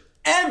pitcher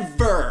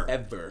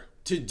ever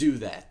to do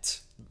that.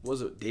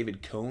 Was it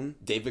David Cone?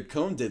 David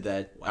Cone did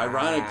that. Wow.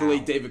 Ironically,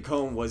 David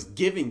Cone was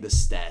giving the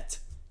stat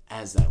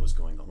as that was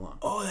going along.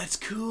 Oh, that's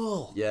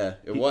cool. Yeah,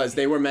 it was.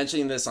 They were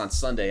mentioning this on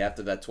Sunday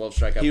after that 12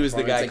 strikeout. He was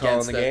the guy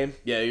calling the game?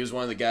 Yeah, he was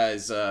one of the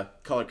guys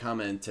color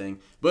commenting.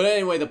 But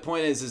anyway, the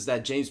point is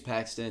that James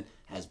Paxton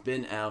has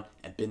been out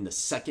and been the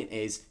second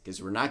ace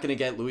because we're not going to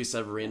get Luis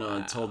Severino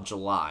until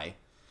July.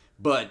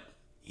 But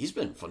he's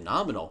been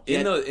phenomenal.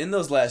 In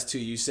those last 2,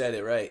 you said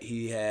it right.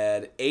 He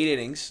had 8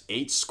 innings.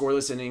 8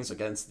 scoreless innings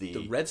against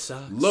the Red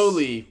Sox.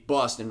 Lowly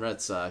Boston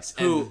Red Sox.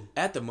 Who,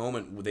 at the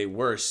moment, they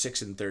were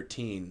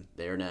 6-13.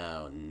 They are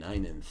now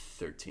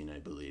 9-13, I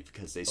believe,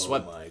 because they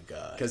swept. Oh my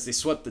God! Because they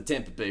swept the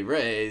Tampa Bay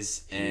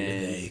Rays, and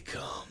here they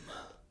come.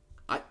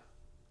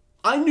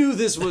 I knew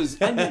this was.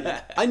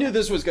 I knew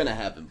this was going to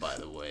happen. By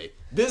the way,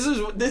 this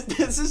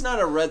is not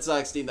a Red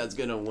Sox team that's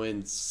going to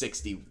win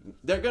 60.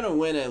 They're going to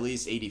win at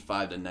least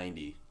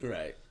 85-90.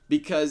 Right.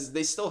 Because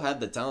they still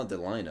have the talented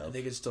lineup.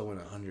 They could still win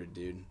 100,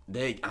 dude.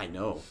 I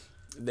know.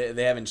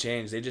 They haven't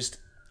changed. They just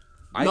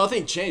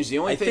nothing changed. The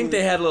only thing I think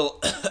they had a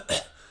little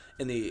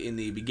in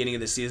the beginning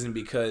of the season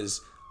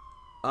because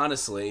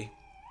honestly,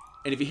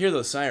 and if you hear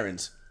those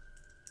sirens,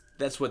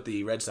 that's what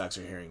the Red Sox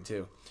are hearing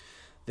too.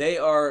 They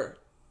are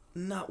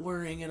not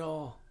worrying at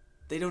all.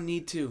 They don't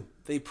need to.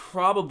 They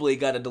probably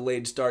got a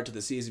delayed start to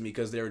the season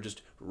because they were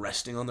just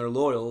resting on their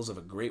laurels of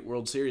a great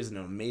World Series and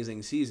an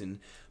amazing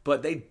season.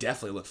 But they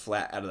definitely looked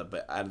flat out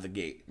of the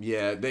gate.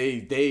 Yeah,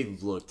 they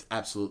looked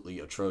absolutely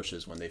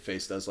atrocious when they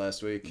faced us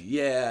last week.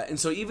 Yeah, and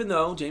so even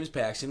though James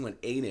Paxton went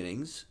 8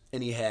 innings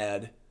and he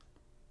had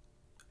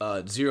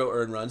 0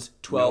 earned runs,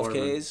 12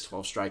 Ks,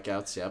 12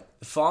 strikeouts. Yep.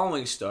 The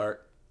following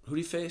start, who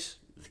did he face?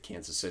 The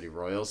Kansas City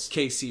Royals.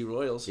 KC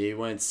Royals. He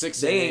went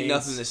 6 innings. innings. They ain't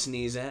nothing to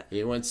sneeze at.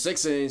 He went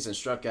 6 innings and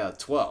struck out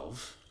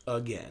 12.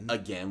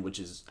 Again, which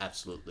is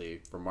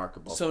absolutely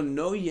remarkable. So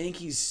no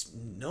Yankees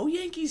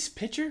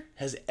pitcher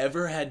has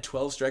ever had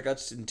 12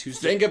 strikeouts in 2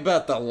 Think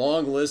about the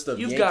long list of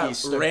You've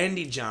Yankees. Got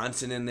Randy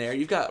Johnson in there.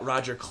 You've got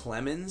Roger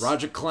Clemens.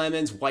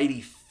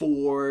 Whitey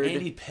Ford.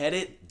 Andy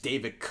Pettit.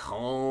 David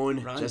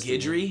Cone. Ron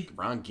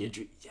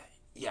Guidry.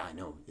 Yeah, I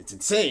know. It's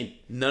insane.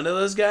 None of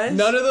those guys?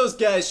 None of those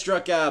guys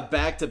struck out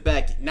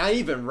back-to-back. Not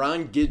even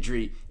Ron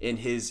Guidry in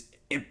his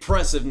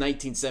impressive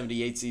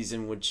 1978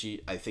 season, which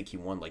I think he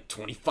won like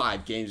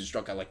 25 games and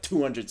struck out like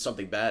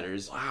 200-something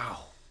batters.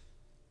 Wow.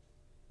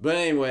 But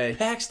anyway.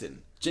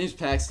 Paxton. James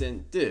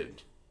Paxton.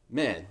 Dude,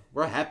 man,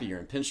 we're happy you're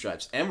in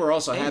pinstripes. And we're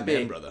also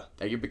happy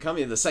that you're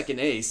becoming the second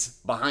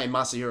ace behind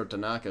Masahiro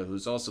Tanaka,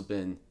 who's also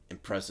been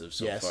impressive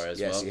so far as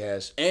well. Yes, he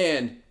has.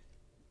 And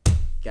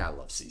God, I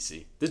love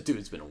CC. This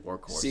dude's been a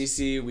workhorse.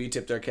 CC, we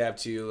tipped our cap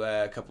to you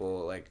a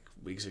couple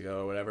weeks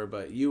ago or whatever,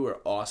 but you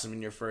were awesome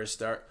in your first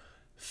start.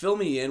 Fill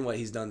me in what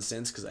he's done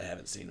since, because I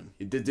haven't seen him.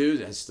 The dude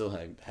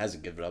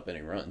hasn't given up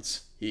any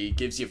runs. He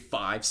gives you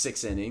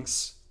 5-6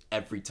 innings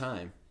every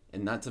time.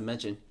 And not to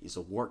mention, he's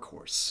a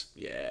workhorse.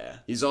 Yeah.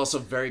 He's also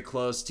very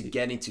close to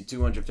getting to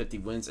 250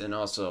 wins and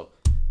also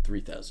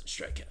 3,000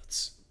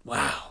 strikeouts.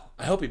 Wow.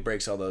 I hope he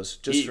breaks all those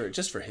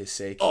just for his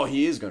sake. Oh,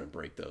 he is going to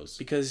break those.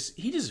 Because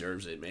he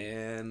deserves it,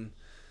 man.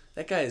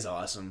 That guy is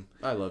awesome.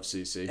 I love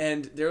CC.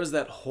 And there was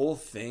that whole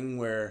thing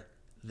where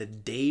the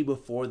day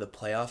before the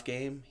playoff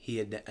game, he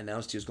had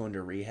announced he was going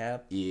to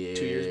rehab 2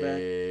 years back.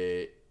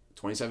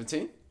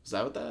 2017? Is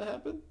that what that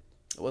happened?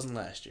 It wasn't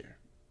last year.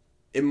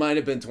 It might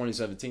have been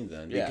 2017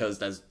 then, because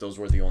those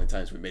were the only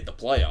times we made the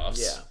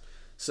playoffs. Yeah.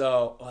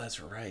 So, that's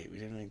right. We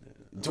didn't make that.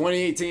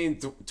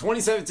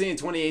 2017 and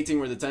 2018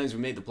 were the times we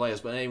made the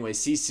playoffs. But anyway,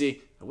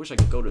 CC, I wish I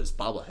could go to his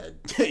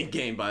bobblehead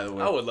game, by the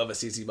way. I would love a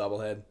CC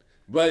bobblehead.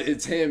 But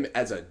it's him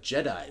as a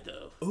Jedi,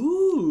 though.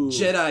 Ooh.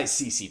 Jedi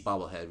CC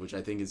bobblehead, which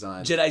I think is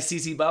on... Jedi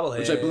CC bobblehead.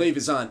 Which I believe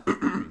is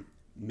on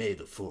May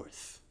the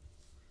 4th.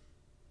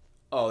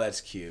 Oh,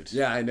 that's cute.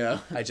 Yeah, I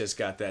know. I just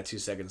got that 2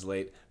 seconds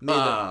late.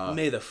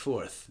 May the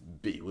 4th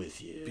Be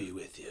with you. be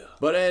with you.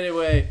 But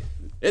anyway,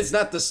 it's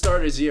not the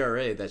starter's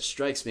ERA that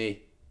strikes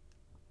me.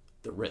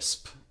 The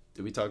RISP.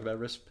 Did we talk about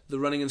RISP? The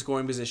running and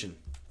scoring position.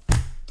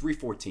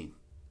 314.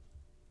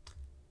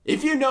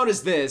 If you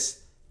notice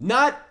this,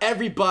 not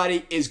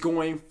everybody is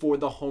going for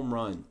the home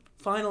run.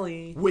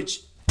 Finally.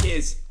 Which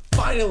is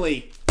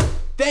finally,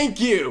 thank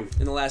you.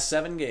 In the last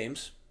 7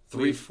 games,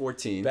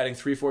 314. batting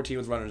 314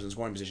 with runners in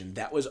scoring position.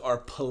 That was our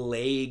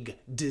plague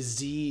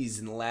disease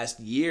in the last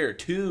year,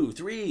 2,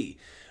 3.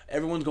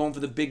 Everyone's going for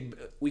the big.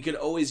 We could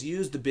always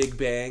use the big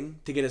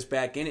bang to get us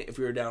back in it if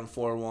we were down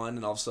 4-1,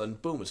 and all of a sudden,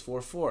 boom, it's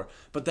 4-4.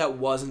 But that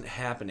wasn't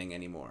happening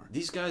anymore.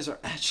 These guys are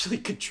actually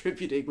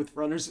contributing with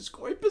runners in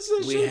scoring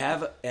position. We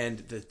have, and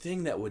the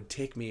thing that would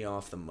take me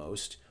off the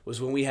most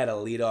was when we had a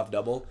leadoff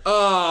double.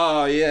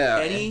 Oh yeah.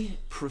 Any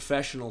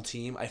professional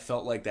team, I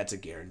felt like that's a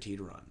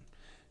guaranteed run.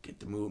 Get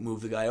the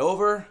move the guy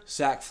over,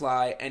 sack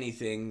fly,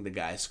 anything, the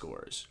guy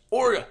scores.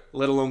 Or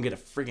let alone get a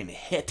friggin'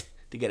 hit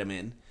to get him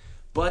in.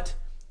 But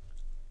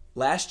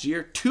last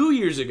year, 2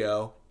 years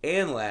ago,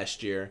 and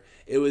last year,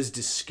 it was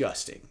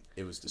disgusting.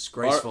 It was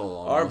disgraceful.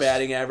 Our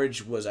batting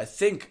average was, I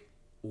think,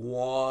 it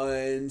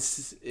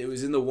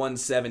was in the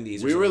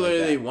 170s. We were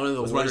literally one of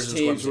the with worst runners in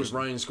teams scoring with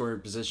running scoring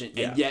position,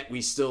 Yeah. and yet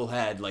we still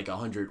had like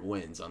 100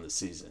 wins on the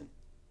season.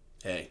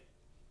 Hey,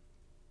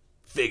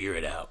 figure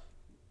it out.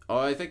 Oh,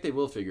 I think they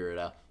will figure it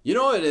out. You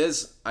know what it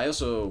is? I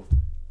also,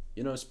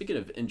 speaking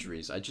of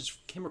injuries, I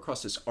just came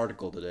across this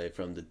article today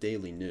from the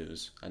Daily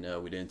News. I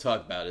know we didn't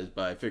talk about it,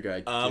 but I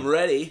figure I'm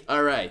ready.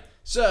 All right.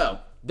 So,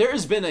 there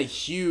has been a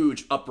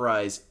huge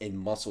uprise in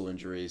muscle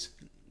injuries.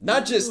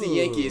 Not just the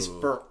Yankees,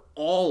 for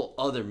all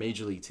other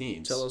major league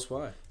teams. Tell us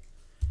why.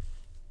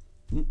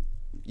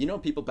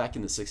 People back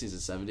in the 60s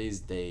and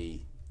 70s,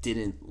 they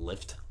didn't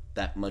lift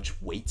that much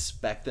weights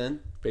back then.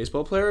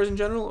 Baseball players in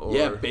general? Or?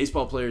 Yeah,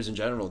 baseball players in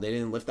general. They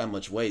didn't lift that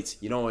much weights.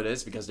 You know what it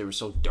is? Because they were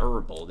so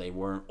durable. They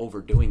weren't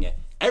overdoing it.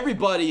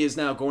 Everybody is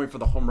now going for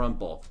the home run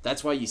ball.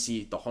 That's why you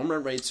see the home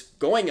run rates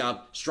going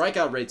up,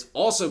 strikeout rates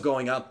also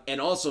going up,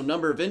 and also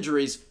number of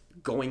injuries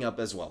going up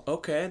as well.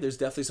 Okay, there's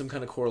definitely some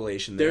kind of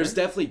correlation there. There's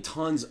definitely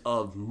tons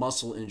of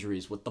muscle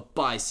injuries with the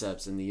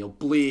biceps and the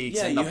obliques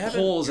Yeah, and you the haven't-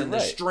 pulls you're and the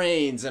right.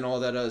 strains and all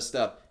that other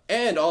stuff.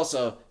 And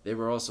also, they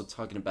were also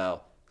talking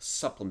about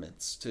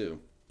supplements too.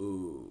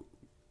 Ooh,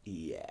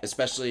 yeah.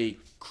 Especially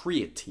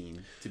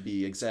creatine, to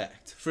be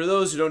exact. For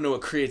those who don't know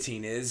what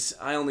creatine is,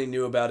 I only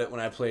knew about it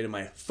when I played in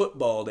my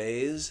football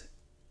days,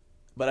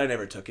 but I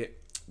never took it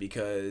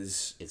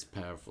because It's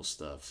powerful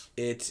stuff.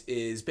 it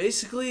is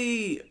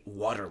basically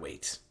water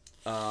weight.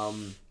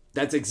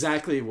 That's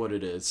exactly what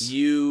it is.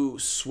 You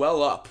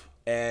swell up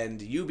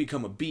and you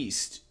become a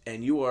beast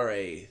and you are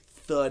a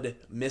thud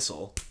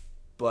missile,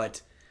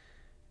 but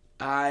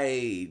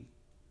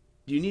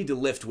you need to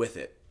lift with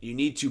it. You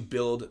need to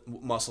build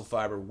muscle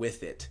fiber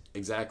with it.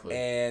 Exactly.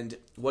 And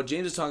what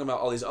James is talking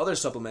about, all these other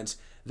supplements,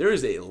 there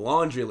is a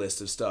laundry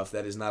list of stuff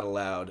that is not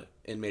allowed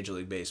in Major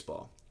League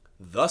Baseball.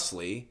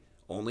 Thusly,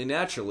 only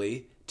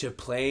naturally, to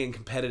play in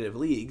competitive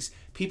leagues,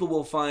 people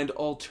will find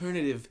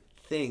alternative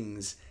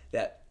things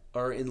that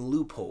are in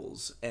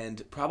loopholes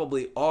and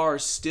probably are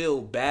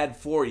still bad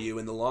for you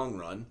in the long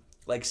run,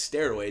 like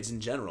steroids in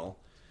general.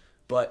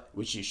 But,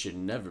 which you should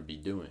never be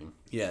doing.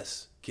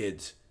 yes,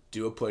 kids,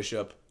 do a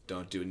push-up,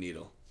 don't do a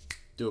needle.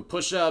 Do a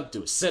push-up,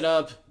 do a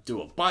sit-up,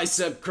 do a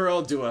bicep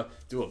curl, do a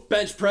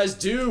bench press,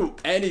 do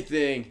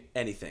anything.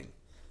 Anything.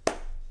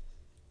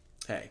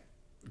 Hey,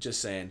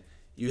 just saying,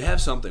 you have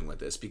something with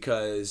this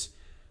because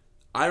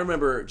I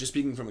remember, just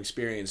speaking from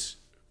experience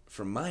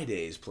from my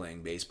days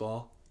playing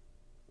baseball,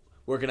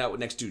 working out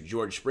next to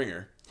George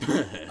Springer,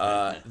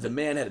 the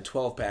man had a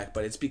 12-pack,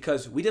 but it's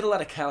because we did a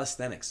lot of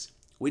calisthenics.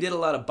 We did a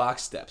lot of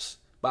box steps.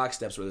 Box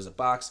steps where there's a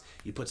box,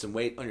 you put some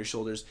weight on your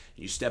shoulders,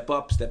 and you step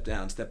up, step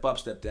down, step up,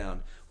 step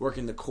down,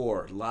 working the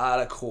core, a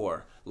lot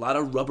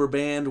of rubber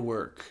band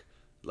work.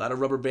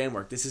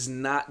 This is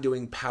not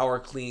doing power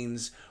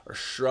cleans or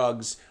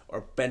shrugs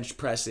or bench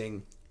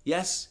pressing.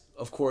 Yes,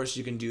 of course,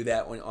 you can do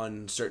that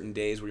on certain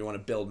days where you want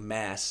to build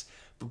mass,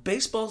 but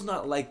baseball's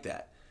not like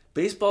that.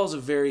 Baseball is a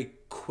very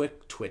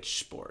quick twitch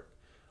sport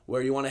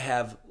where you want to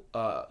have,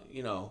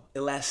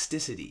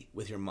 elasticity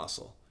with your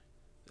muscle.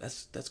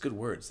 That's good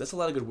words. That's a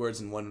lot of good words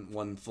in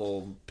one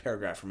full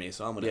paragraph for me.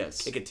 So I'm gonna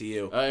kick it to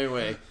you.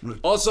 Anyway,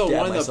 also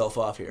one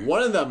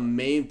of the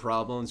main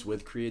problems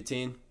with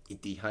creatine,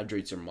 it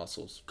dehydrates your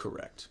muscles.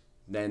 Correct.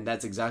 Then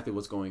that's exactly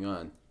what's going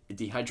on. It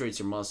dehydrates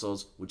your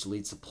muscles, which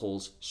leads to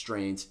pulls,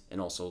 strains,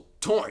 and also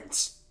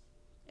torns.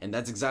 And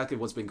that's exactly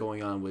what's been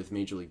going on with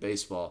Major League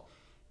Baseball.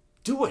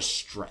 Do a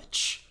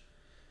stretch.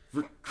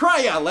 For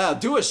crying out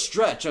loud, do a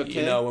stretch, okay?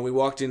 You know, when we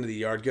walked into the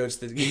Yard Goats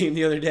the game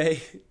the other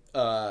day,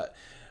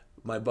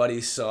 my buddy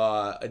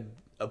saw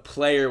a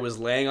player was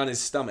laying on his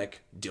stomach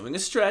doing a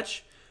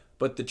stretch,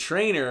 but the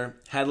trainer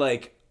had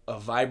like a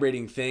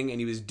vibrating thing and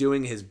he was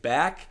doing his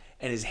back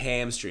and his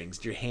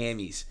hamstrings, your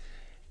hammies.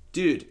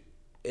 Dude,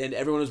 and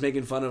everyone was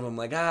making fun of him,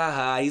 like,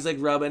 he's like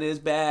rubbing his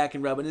back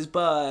and rubbing his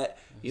butt.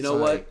 You know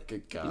what?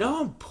 Good God. You know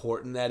how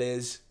important that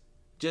is?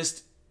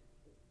 Just,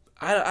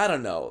 I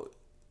don't know.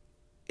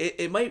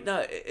 It might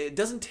not, it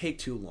doesn't take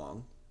too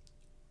long.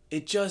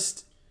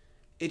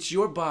 It's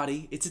your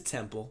body. It's a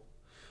temple.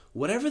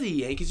 Whatever the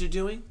Yankees are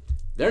doing,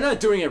 they're not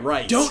doing it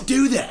right. Don't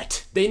do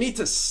that. They need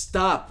to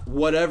stop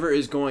whatever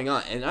is going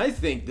on. And I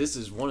think this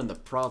is one of the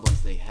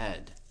problems they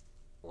had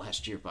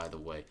last year, by the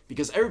way.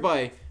 Because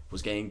everybody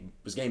was getting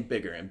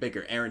bigger and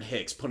bigger. Aaron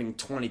Hicks putting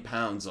 20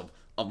 pounds of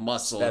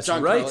muscle. That's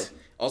right.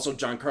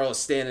 Giancarlo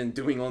Stanton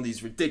doing all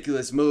these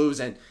ridiculous moves,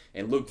 and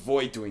Luke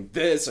Voigt doing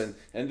this and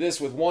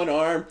this with one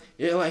arm.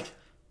 You're like,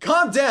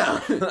 calm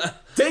down.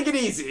 Take it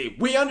easy.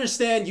 We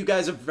understand you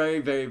guys are very,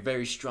 very,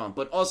 very strong.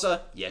 But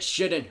also, you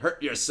shouldn't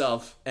hurt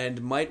yourself.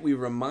 And might we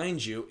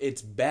remind you,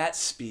 it's bat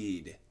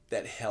speed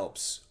that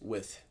helps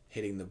with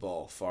hitting the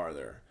ball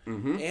farther.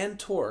 Mm-hmm. And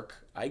torque,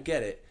 I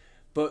get it.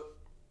 But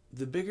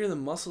the bigger the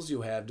muscles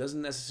you have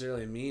doesn't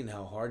necessarily mean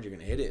how hard you're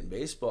going to hit it in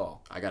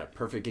baseball. I got a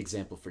perfect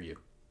example for you.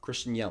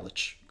 Christian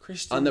Yelich.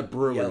 On the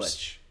Brewers.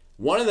 Yelich.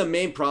 One of the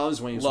main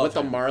problems when he was with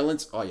the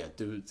Marlins, oh yeah,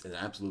 dude's an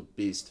absolute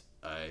beast.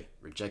 I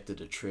rejected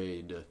a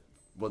trade.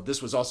 Well,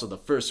 this was also the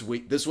first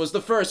week. This was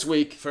the first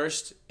week.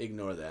 First,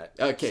 ignore that.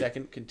 Okay.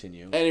 Second,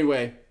 continue.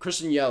 Anyway,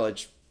 Christian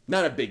Yelich,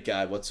 not a big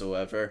guy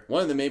whatsoever.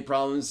 One of the main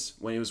problems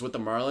when he was with the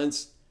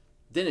Marlins,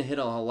 didn't hit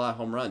a lot of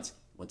home runs.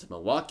 Went to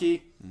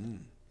Milwaukee,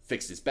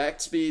 fixed his back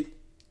speed,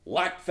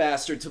 lot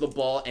faster to the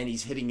ball, and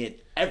he's hitting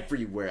it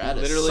everywhere out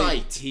of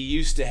sight. He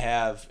used to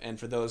have, and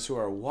for those who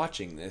are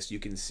watching this, you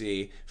can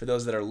see, for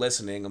those that are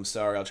listening, I'm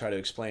sorry, I'll try to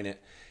explain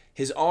it.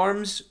 His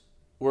arms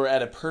were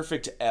at a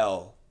perfect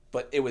L,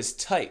 but it was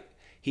tight.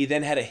 He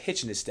then had a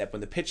hitch in his step.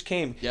 When the pitch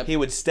came, he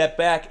would step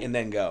back and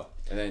then go.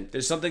 And then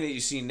there's something that you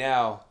see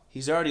now.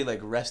 He's already like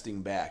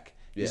resting back.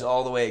 He's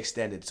all the way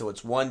extended, so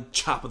it's one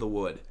chop of the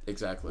wood.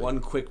 Exactly. One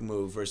quick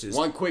move versus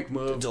one quick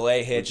move,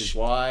 delay hitch. Which is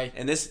why.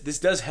 And this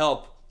does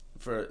help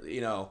for,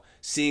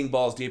 seeing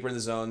balls deeper in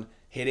the zone,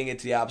 hitting it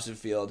to the opposite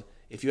field.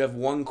 If you have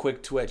one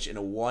quick twitch and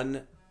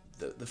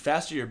the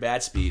faster your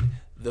bat speed,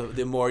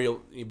 the more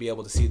you'll be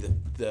able to see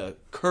the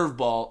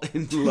curveball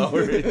and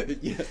lower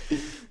it.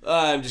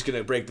 I'm just going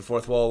to break the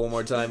fourth wall one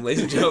more time,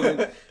 ladies and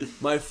gentlemen.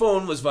 My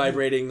phone was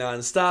vibrating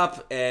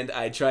nonstop, and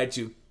I tried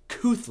to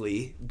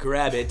couthly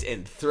grab it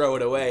and throw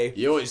it away.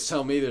 You always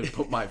tell me to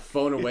put my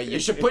phone away. You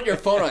should put your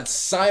phone on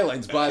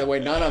silence, by the way,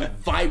 not on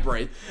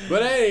vibrate.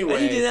 But anyway. I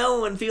need to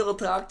know when people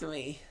talk to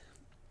me.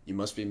 You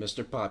must be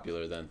Mr.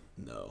 Popular then.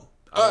 No.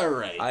 All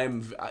right.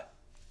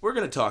 We're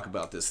going to talk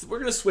about this. We're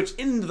going to switch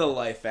into the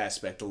life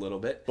aspect a little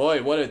bit.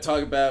 Boy, what to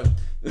talk about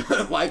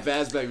life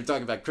aspect. We're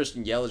talking about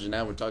Christian Yelich, and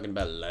now we're talking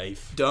about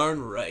life.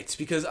 Darn right.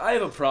 Because I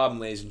have a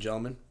problem, ladies and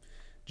gentlemen.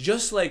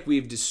 Just like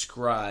we've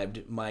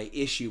described my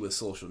issue with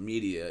social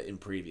media in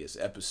previous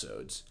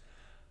episodes,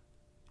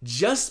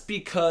 just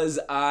because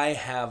I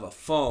have a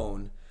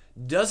phone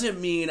doesn't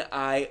mean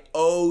I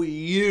owe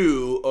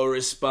you a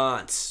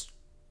response.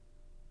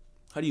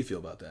 How do you feel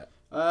about that?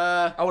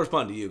 I'll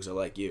respond to you because I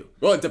like you.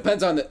 Well, it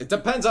depends on the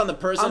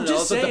person, and it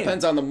also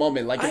depends on the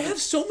moment. Like I have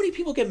so many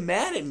people get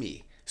mad at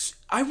me.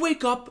 I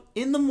wake up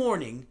in the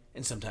morning,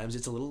 and sometimes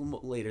it's a little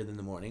later than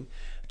the morning,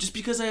 just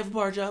because I have a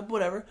bar job,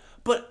 whatever.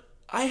 But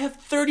I have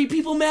 30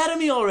 people mad at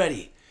me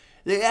already.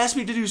 They asked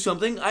me to do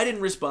something. I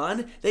didn't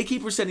respond. They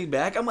keep sending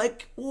back. I'm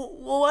like, well,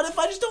 what if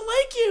I just don't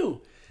like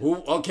you?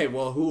 Okay,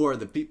 well, who are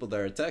the people that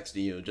are texting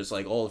you? Just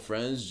like old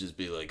friends? Just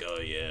be like, oh,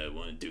 yeah, I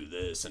want to do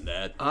this and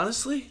that.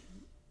 Honestly,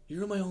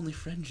 you're my only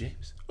friend,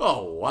 James.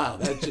 Oh, wow.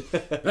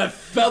 That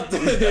felt the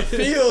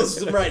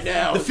feels right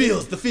now. The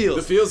feels. The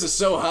feels are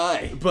so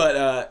high.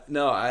 But,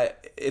 no,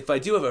 if I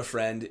do have a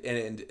friend,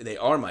 and they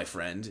are my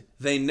friend,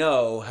 they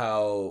know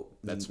how...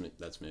 That's me.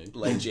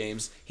 Like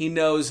James, he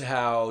knows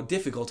how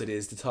difficult it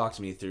is to talk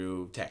to me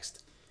through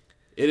text.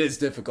 It is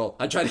difficult.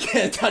 I try to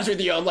get in touch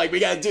with you. I'm like, we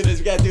gotta do this.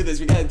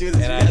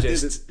 And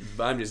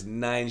I'm just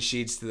 9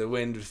 sheets to the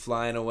wind,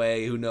 flying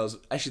away. Who knows?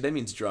 Actually, that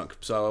means drunk.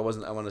 So I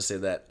want to say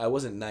that I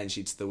wasn't 9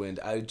 sheets to the wind.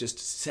 I was just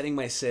setting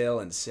my sail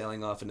and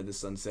sailing off into the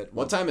sunset.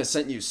 One time I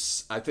sent you,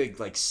 I think,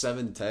 like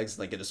 7 texts,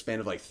 like in a span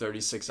of like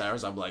 36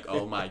 hours. I'm like,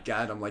 oh my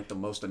God, I'm like the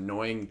most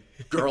annoying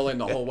girl in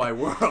the whole wide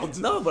world.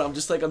 No, but I'm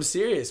just like, I'm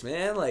serious,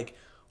 man. Like,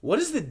 what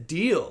is the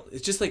deal?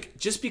 It's just like,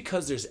 just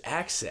because there's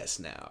access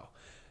now.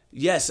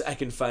 Yes, I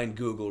can find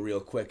Google real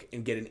quick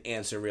and get an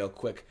answer real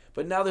quick,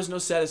 but now there's no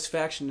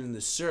satisfaction in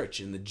the search,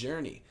 in the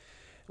journey.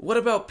 What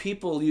about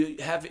people you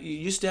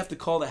used to have to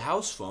call the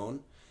house phone,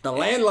 the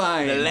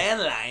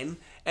landline,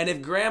 and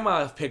if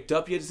Grandma picked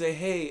up, you'd say,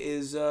 "Hey,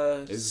 is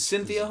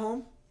Cynthia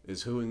home?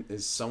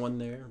 Is someone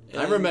there?"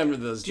 I remember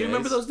those days. Do you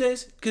remember those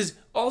days? Because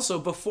also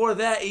before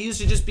that, it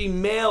used to just be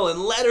mail and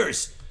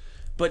letters.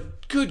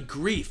 But good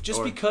grief,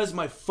 because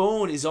my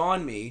phone is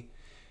on me.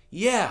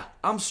 Yeah,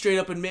 I'm straight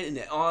up admitting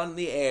it on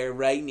the air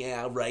right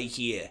now, right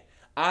here.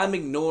 I'm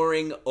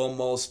ignoring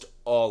almost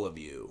all of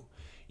you.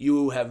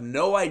 You have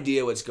no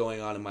idea what's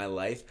going on in my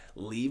life.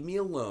 Leave me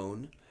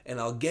alone, and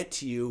I'll get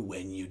to you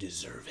when you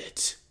deserve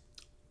it.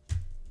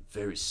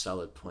 Very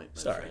solid point,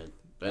 my friend.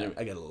 But anyway,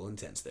 I got a little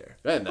intense there.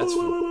 man, that's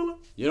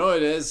you know what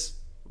it is.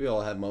 We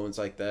all have moments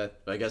like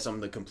that. But I guess I'm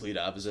the complete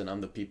opposite.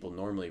 I'm the people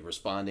normally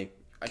responding.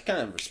 I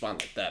kind of respond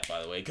like that,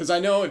 by the way, because I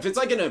know if it's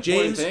like an important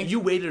James, thing. you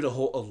waited a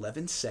whole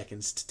 11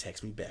 seconds to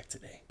text me back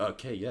today.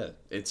 Okay, yeah,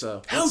 it's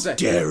a. How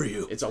dare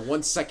you? It's a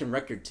 1 second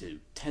record to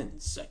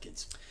 10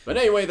 seconds. But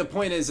anyway, the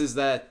point is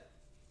that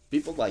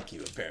people like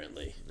you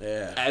apparently.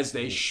 Yeah. As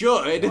they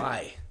should.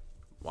 Why?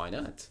 Why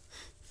not?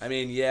 I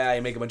mean, yeah,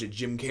 you make a bunch of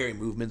Jim Carrey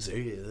movements.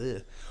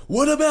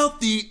 What about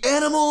the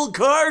animal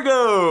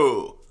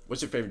cargo?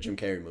 What's your favorite Jim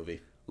Carrey movie?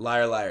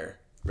 Liar, liar.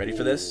 Ready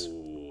for this?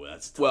 Ooh,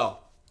 that's tough.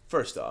 Well,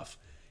 first off,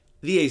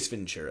 the Ace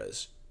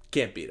Venturas.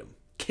 Can't beat them.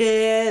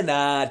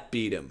 Cannot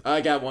beat them. I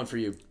got one for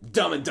you.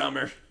 Dumb and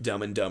Dumber.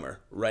 Dumb and Dumber.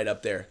 Right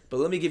up there. But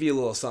let me give you a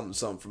little something,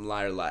 something from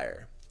Liar,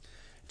 liar.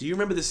 Do you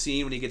remember the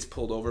scene when he gets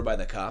pulled over by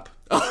the cop?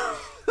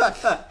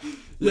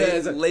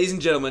 Yeah, Ladies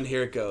and gentlemen,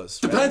 here it goes.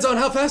 depends on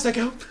how fast I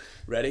go.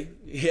 Ready?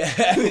 Yeah.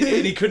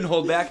 And he couldn't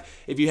hold back.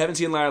 If you haven't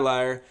seen Liar,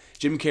 liar,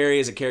 Jim Carrey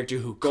is a character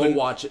who couldn't...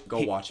 watch it. Go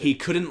watch it. He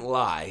couldn't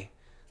lie.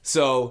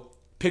 So,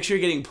 picture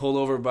getting pulled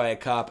over by a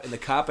cop, and the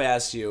cop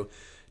asks you,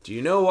 do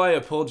you know why I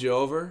pulled you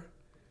over?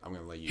 I'm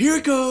going to let you... Here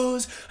it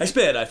goes! I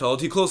sped. I followed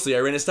too closely. I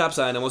ran a stop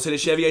sign. I almost hit a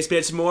Chevy. I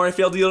sped some more. I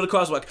failed to yield a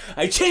crosswalk.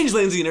 I changed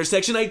lanes at the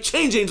intersection. I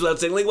changed lanes without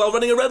signaling while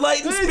running a red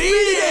light and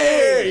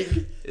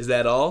speeding! Is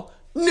that all?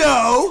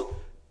 No!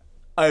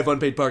 I have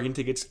unpaid parking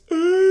tickets.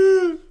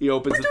 He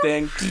opens the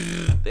thing.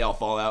 They all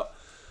fall out.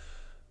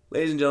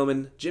 Ladies and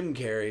gentlemen, Jim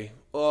Carrey.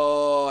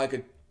 Oh, I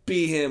could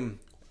be him.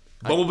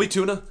 Bumblebee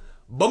Tuna.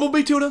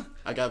 Bumblebee Tuna.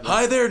 I got one.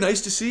 Hi there,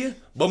 nice to see you.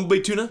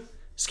 Bumblebee Tuna.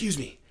 Excuse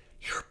me,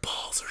 your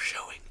balls are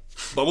showing.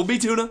 Bumblebee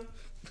Tuna.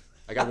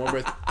 I got one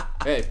more...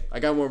 Hey, I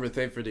got one more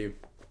thing for you.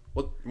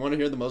 What, you want to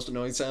hear the most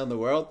annoying sound in the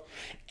world?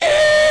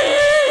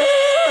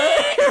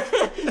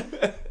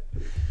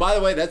 By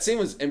the way, that scene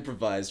was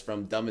improvised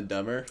from Dumb and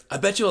Dumber. I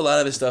bet you a lot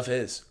of his stuff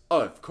is.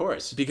 Oh, of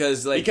course.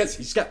 Because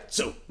he's got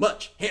so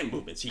much hand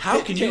movements.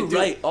 How can you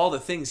write all the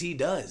things he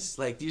does?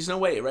 Like, there's no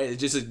way, right?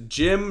 It's just a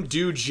Jim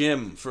do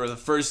Jim for the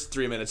first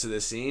 3 minutes of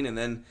this scene, and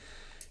then,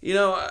 you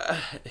know,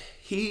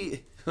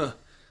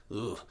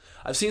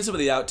 I've seen some of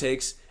the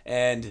outtakes,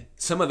 and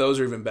some of those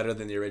are even better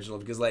than the original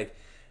because, like,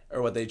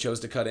 or what they chose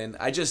to cut in.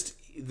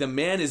 The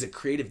man is a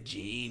creative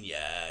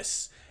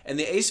genius. And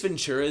the Ace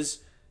Venturas,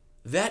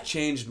 that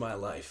changed my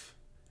life.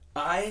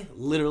 I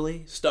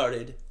literally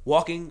started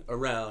walking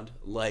around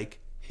like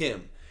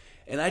him.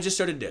 And I just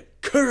started to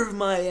curve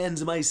my ends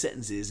of my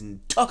sentences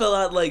and talk a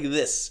lot like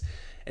this.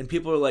 And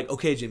people are like,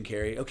 okay, Jim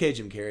Carrey. Okay,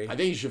 Jim Carrey. I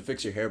think you should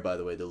fix your hair, by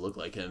the way, to look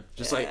like him.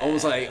 Just like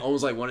almost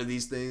like one of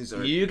these things.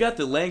 Or... You got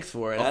the length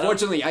for it.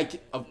 Unfortunately,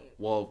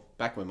 well,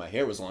 back when my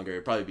hair was longer,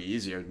 it'd probably be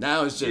easier.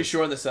 Now it's just... You're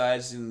short on the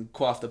sides and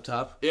coiffed up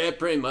top. Yeah,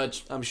 pretty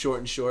much. I'm short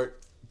and short.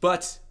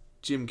 But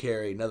Jim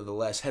Carrey,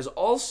 nonetheless, has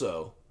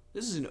also...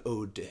 This is an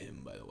ode to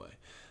him, by the way.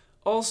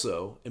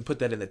 Also, and put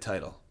that in the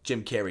title,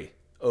 Jim Carrey,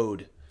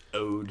 ode.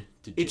 Ode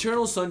to Jim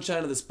Eternal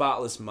Sunshine of the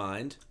Spotless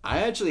Mind.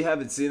 I actually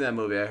haven't seen that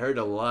movie. I heard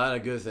a lot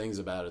of good things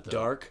about it, though.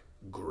 Dark,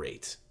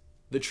 great.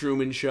 The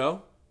Truman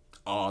Show.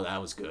 Oh,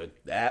 that was good.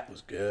 That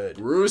was good.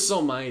 Bruce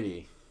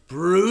Almighty.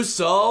 Bruce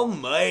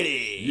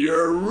Almighty.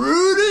 You're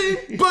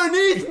rooting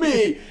beneath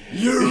me.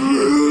 You're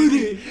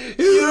rooting.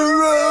 You're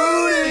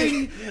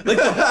rooting. Like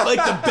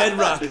the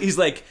bedrock. He's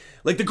like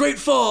the Great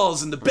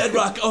Falls and the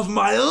bedrock of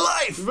my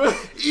life.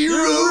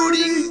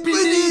 Eroding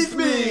beneath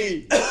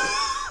me.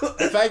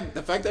 The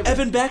fact that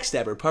Evan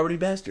Backstabber, Poverty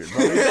Bastard,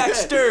 Poverty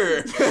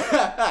Baxter.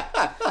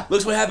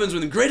 Looks what happens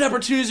when great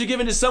opportunities are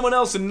given to someone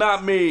else and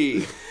not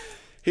me.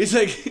 He's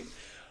like,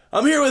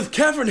 I'm here with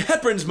Katharine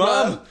Hepburn's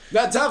mom.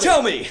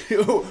 Tell me,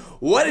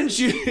 why didn't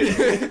you?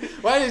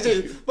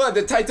 What,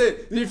 the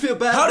Titanic? Did you feel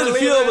bad? How did it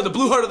feel with the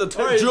blue heart of the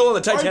jewel on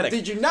the Titanic?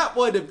 Did you not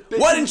want to?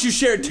 Why didn't you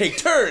share take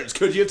turns?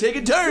 Could you have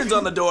taken turns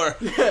on the door?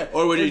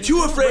 Or were you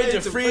too afraid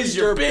to freeze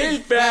your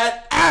big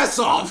fat ass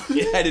off?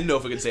 Yeah, I didn't know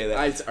if I could say that.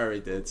 I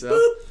already did. So,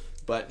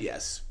 but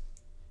yes,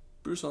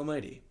 Bruce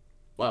Almighty.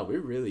 Wow, we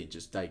really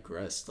just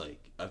digressed.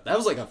 That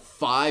was like a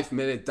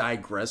 5-minute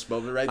digress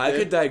moment right there. I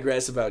could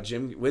digress about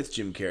Jim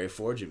Carrey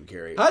for Jim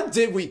Carrey. How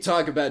did we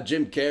talk about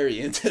Jim Carrey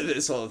into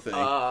this whole thing?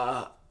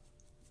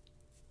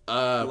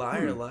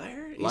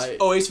 Liar?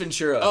 Ace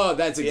Ventura. Oh,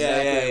 that's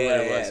exactly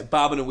what it was.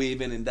 Bobbing and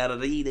weaving and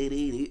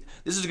da-da-dee-dee-dee-dee.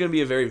 This is going to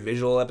be a very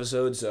visual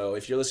episode, so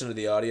if you're listening to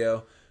the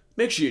audio,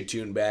 make sure you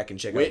tune back and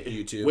check out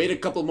YouTube. Wait a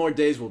couple more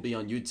days, we'll be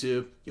on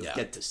YouTube. You'll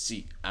get to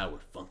see our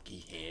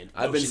funky hand.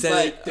 I've been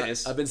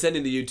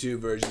sending the YouTube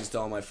versions to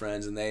all my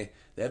friends, and they've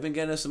been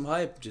getting us some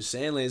hype. Just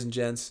saying, ladies and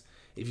gents,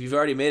 if you've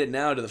already made it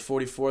now to the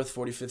 44th,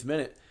 45th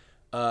minute,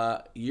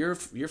 you're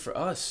for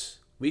us.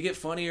 We get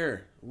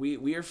funnier.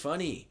 We are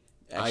funny.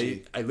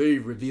 Actually, I literally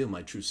reveal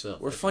my true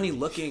self. We're funny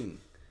looking.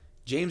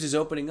 James is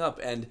opening up,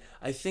 and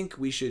I think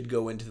we should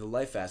go into the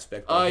life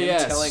aspect by him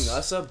telling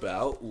us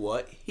about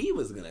what he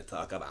was going to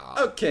talk about.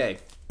 Okay.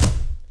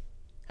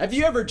 Have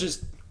you ever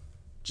just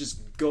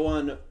go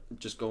on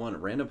a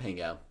random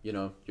hangout? You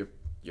know,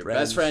 your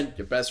best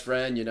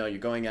friend. You know, you're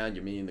going out.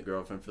 You're meeting the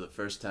girlfriend for the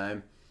first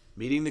time.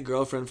 Meeting the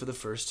girlfriend for the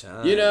first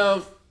time. You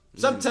know,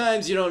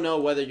 Sometimes you don't know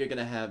whether you're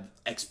gonna have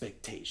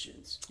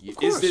expectations. Of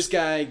course. Is this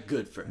guy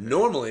good for her?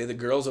 Normally, the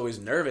girl's always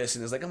nervous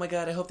and is like, "Oh my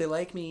god, I hope they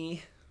like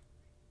me."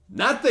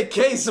 Not the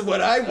case of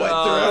what I went through.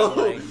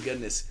 Oh my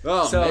goodness.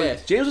 Oh, so man.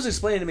 James was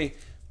explaining to me,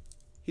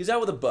 he's out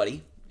with a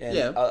buddy. And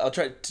Yeah. I'll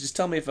try. Just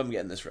tell me if I'm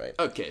getting this right.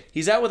 Okay.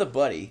 He's out with a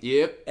buddy.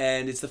 Yep.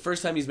 And it's the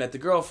first time he's met the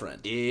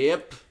girlfriend.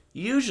 Yep.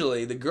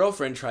 Usually, the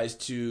girlfriend tries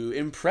to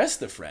impress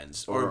the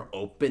friends. Or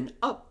open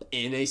up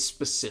in a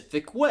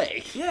specific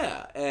way.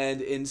 Yeah,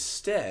 and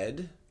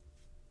instead...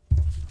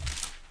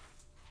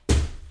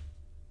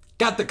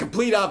 Got the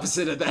complete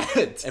opposite of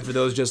that. And for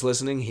those just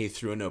listening, he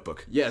threw a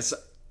notebook. Yes,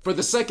 for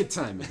the second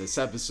time in this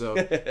episode,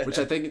 which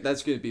I think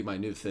that's going to be my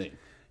new thing.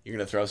 You're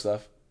going to throw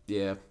stuff?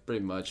 Yeah,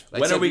 pretty much.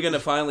 When are we going to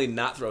finally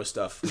not throw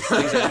stuff?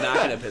 Things are not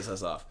going to piss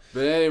us off.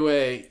 But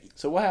anyway...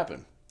 So what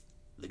happened?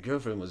 The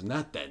girlfriend was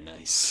not that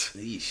nice.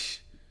 Yeesh.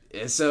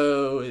 And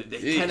so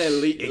it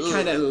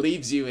kind of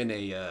leaves you in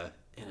a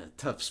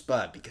tough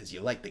spot because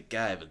you like the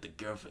guy, but the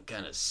girlfriend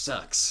kind of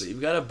sucks. So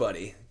you've got a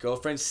buddy.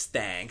 Girlfriend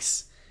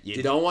stanks.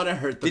 You don't want to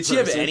hurt the person.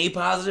 Did she have any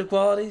positive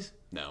qualities?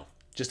 No.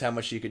 Just how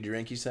much she could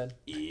drink, you said?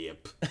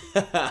 Yep.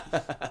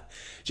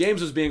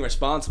 James was being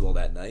responsible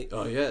that night.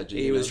 Oh, yeah.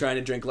 He was trying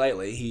to drink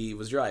lightly. He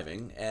was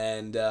driving.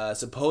 And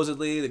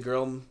supposedly the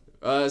girl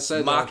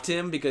mocked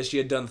him because she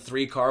had done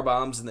 3 car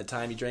bombs in the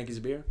time he drank his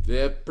beer.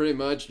 Yeah, pretty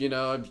much. You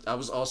know,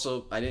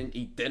 I didn't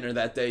eat dinner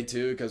that day,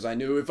 too, because I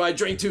knew if I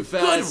drank too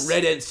fast... Good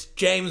riddance,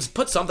 James.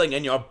 Put something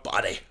in your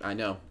body. I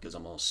know, because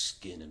I'm all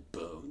skin and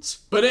bones.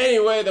 But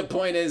anyway, the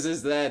point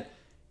is that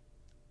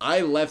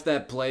I left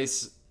that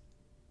place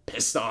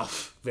pissed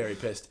off. Very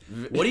pissed.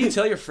 What do you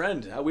tell your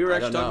friend? We were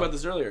actually talking about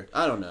this earlier.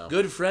 I don't know.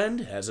 Good friend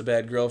has a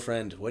bad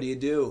girlfriend. What do you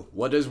do?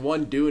 What does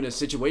one do in a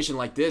situation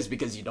like this?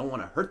 Because you don't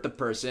want to hurt the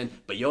person,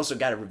 but you also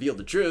got to reveal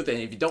the truth. And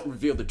if you don't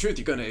reveal the truth,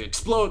 you're going to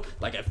explode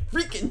like a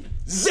freaking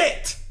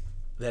zit.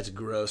 That's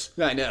gross.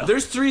 I know.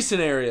 There's 3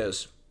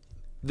 scenarios.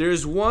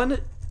 There's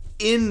one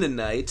in the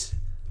night,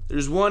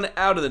 there's one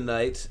out of the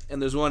night,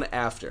 and there's one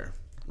after.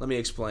 Let me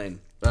explain.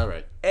 All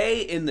right.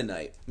 A, in the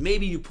night.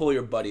 Maybe you pull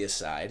your buddy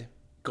aside,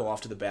 go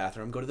off to the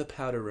bathroom, go to the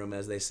powder room,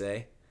 as they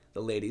say,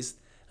 the ladies.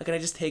 Can I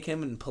just take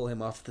him and pull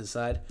him off to the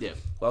side? Yeah.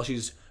 While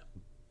she's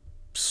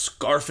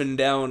scarfing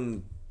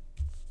down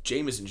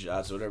Jameson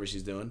shots or whatever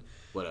she's doing.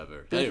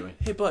 Whatever. Anyway.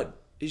 Hey, bud,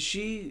 is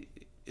she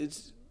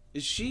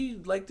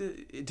like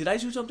did I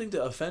do something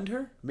to offend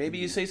her? Maybe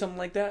you say something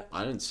like that?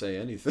 I didn't say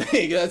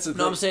anything. That's the thing.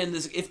 No, I'm saying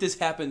this. If this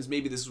happens,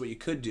 maybe this is what you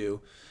could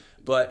do.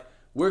 But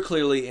we're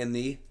clearly in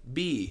the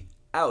B,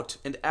 out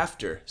and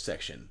after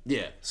section.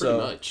 Yeah, pretty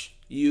much.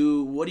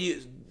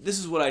 This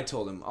is what I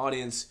told him.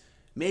 Audience,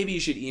 maybe you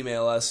should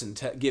email us and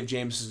give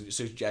James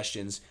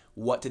suggestions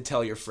what to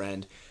tell your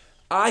friend.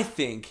 I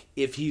think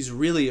if he's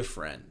really a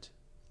friend,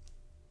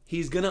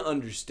 he's going to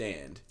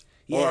understand.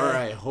 Yeah. Or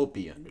I hope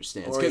he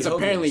understands. Because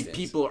apparently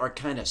people are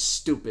kind of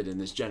stupid in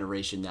this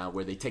generation now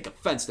where they take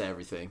offense to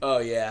everything. Oh,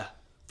 yeah.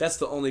 That's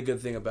the only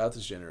good thing about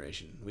this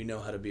generation. We know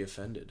how to be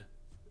offended.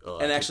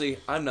 And actually,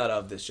 I'm not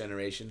of this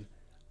generation.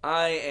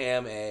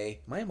 Am I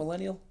a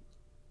millennial?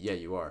 Yeah,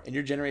 you are. And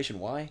you're Generation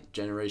Y?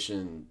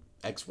 Generation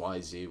X, Y,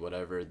 Z,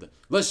 whatever.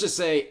 Let's just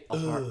say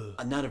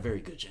not a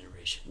very good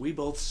generation. We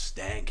both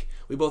stank.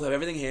 We both have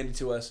everything handed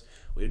to us.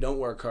 We don't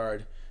work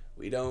hard.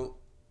 We don't...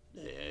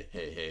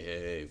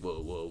 Hey.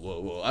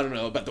 Whoa. I don't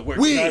know about the work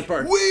hard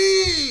part.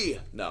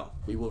 No.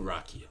 We will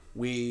rock you.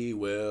 We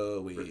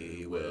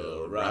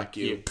will rock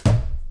you.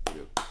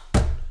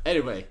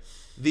 Anyway.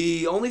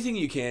 The only thing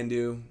you can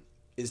do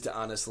is to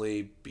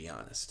honestly be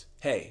honest.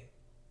 Hey,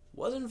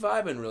 wasn't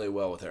vibing really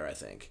well with her, I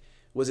think.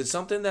 Was it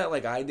something that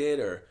I did,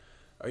 or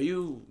are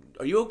you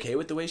okay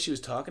with the way she was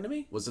talking to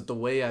me? Was it the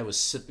way I was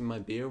sipping my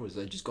beer? Was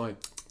I just going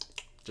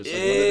just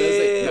like one of those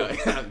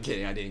things? No, I'm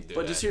kidding. I didn't do that.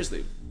 But just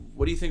seriously,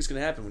 what do you think's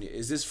gonna happen?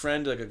 Is this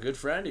friend a good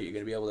friend? Are you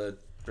gonna be able to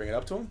bring it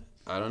up to him?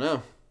 I don't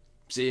know.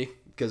 See,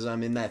 because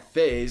I'm in that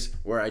phase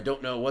where I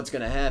don't know what's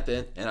gonna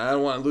happen, and I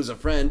don't want to lose a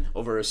friend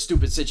over a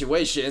stupid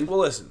situation. Well,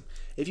 listen.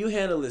 If you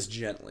handle this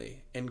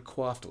gently and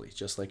coiffedly,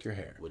 just like your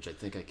hair, which I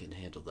think I can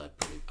handle that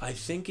pretty. I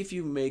think if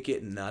you make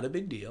it not a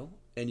big deal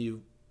and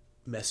you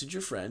message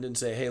your friend and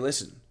say, "Hey,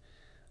 listen,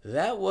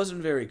 that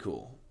wasn't very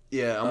cool."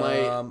 Yeah,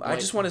 I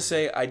just want to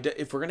say,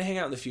 if we're gonna hang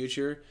out in the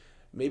future,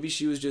 maybe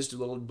she was just a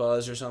little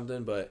buzzed or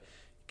something. But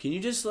can you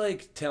just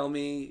tell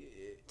me?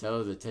 Tell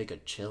her to take a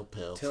chill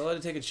pill. Tell her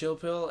to take a chill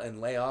pill and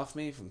lay off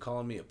me from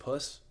calling me a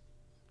puss.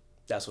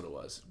 That's what it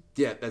was.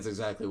 Yeah, that's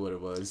exactly what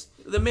it was.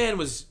 The man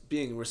was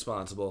being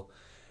responsible.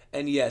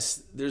 And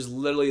yes, there's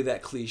literally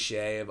that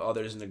cliche of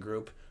others in the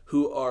group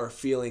who are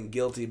feeling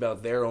guilty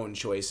about their own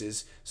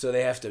choices, so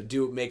they have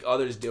to make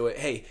others do it.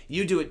 Hey,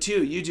 you do it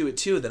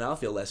too, then I'll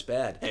feel less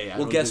bad. Hey,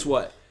 well, guess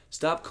what?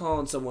 Stop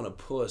calling someone a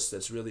puss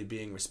that's really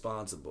being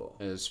responsible.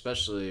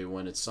 Especially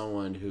when it's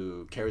someone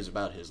who cares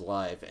about his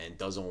life and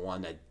doesn't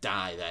want to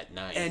die that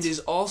night. And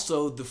is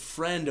also the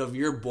friend of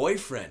your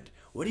boyfriend.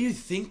 What are you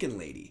thinking,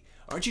 lady?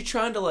 Aren't you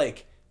trying to,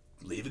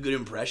 leave a good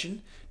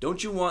impression?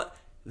 Don't you want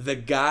the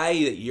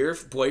guy that your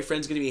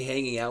boyfriend's going to be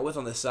hanging out with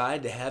on the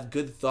side to have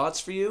good thoughts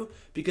for you?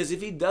 Because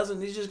if he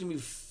doesn't, he's just going to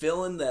be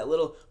filling that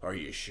little, are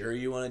you sure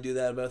you want to do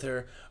that with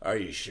her? Are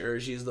you sure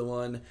she's the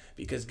one?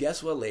 Because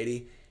guess what,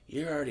 lady?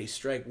 You're already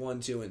strike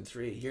 1, 2, and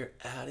 3. You're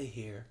out of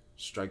here.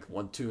 Strike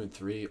 1, 2, and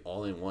 3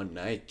 all in one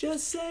night.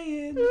 Just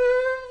saying.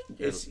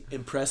 It's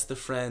impress the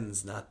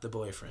friends, not the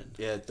boyfriend.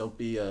 Yeah, don't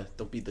be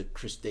the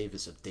Chris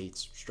Davis of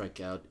dates.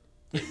 Strike out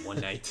in one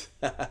night.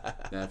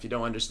 Now, if you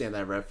don't understand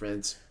that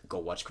reference, go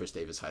watch Chris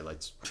Davis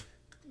highlights.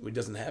 He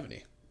doesn't have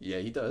any. Yeah,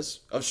 he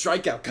does. Of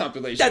strikeout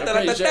compilation. I'm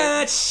pretty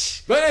sure.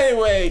 But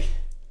anyway,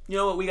 you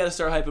know what we got to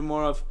start hyping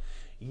more of?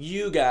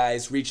 You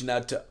guys reaching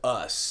out to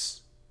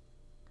us.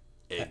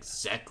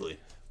 Exactly.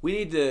 We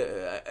need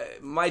to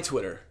my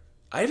Twitter.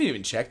 I haven't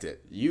even checked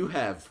it. You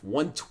have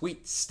one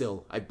tweet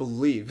still, I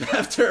believe,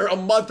 after a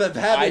month of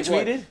having I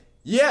tweeted? One.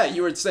 Yeah,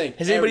 you were saying.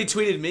 Has anybody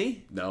tweeted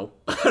me? No,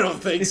 I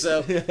don't think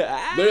so.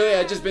 Literally,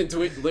 I've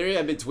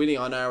been tweeting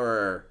on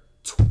our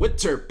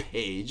Twitter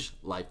page,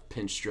 Life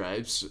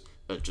Pinstripes.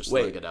 Just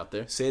throwing it out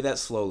there. Say that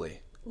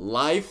slowly.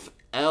 Life,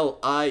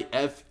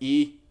 Life,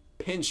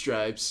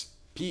 Pinstripes,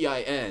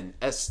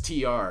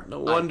 Pinstr. No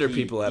wonder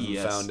people haven't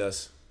found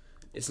us.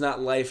 It's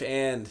not Life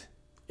and.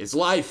 It's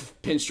Life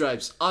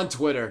Pinstripes on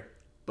Twitter.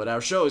 But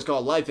our show is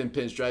called Life in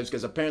Pinstripes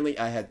because apparently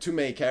I had too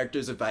many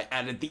characters if I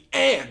added the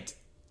and.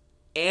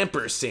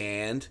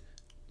 Ampersand.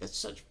 It's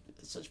such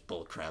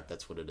bullcrap.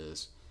 That's what it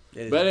is.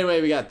 But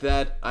anyway, we got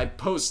that. I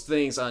post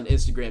things on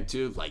Instagram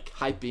too, like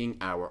hyping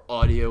our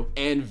audio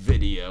and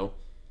video,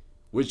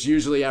 which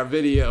usually our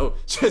video,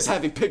 just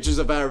having pictures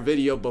of our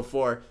video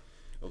before,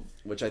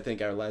 which I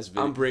think our last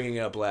video. I'm bringing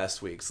up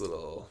last week's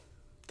little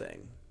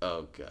thing.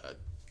 Oh, God.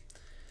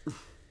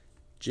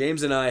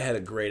 James and I had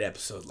a great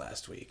episode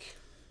last week.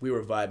 We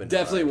were vibing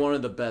Definitely hard. one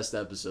of the best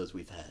episodes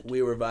we've had.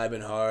 We were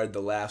vibing hard.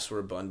 The laughs were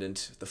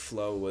abundant. The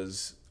flow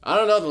was... I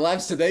don't know. The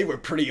laughs today were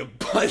pretty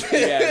abundant.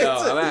 Yeah,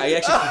 no.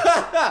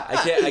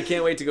 I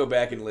can't wait to go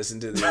back and listen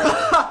to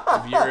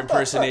of your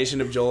impersonation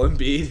of Joel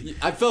Embiid.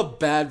 I felt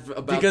bad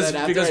about that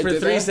after because I for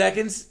did 3 that.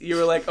 seconds you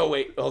were like, oh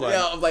wait, hold on.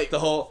 Yeah, I'm like the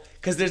whole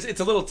because it's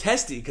a little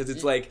testy because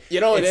it's like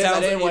it is.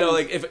 Sounds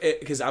like if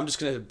because I'm just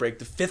gonna break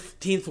the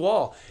 15th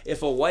wall.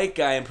 If a white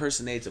guy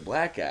impersonates a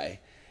black guy,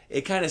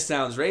 it kind of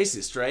sounds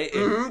racist, right?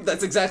 Mm-hmm.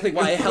 That's exactly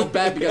why I held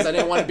back because I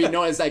didn't want to be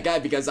known as that guy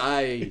because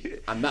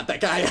I'm not that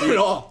guy at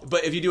all.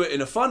 But if you do it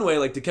in a fun way,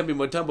 like the Dikembe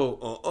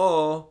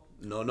Mutombo,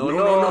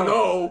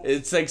 no.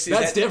 It's like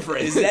that's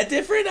different. Is that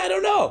different? I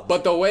don't know.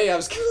 But the way I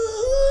was, we got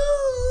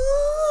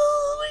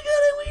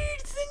a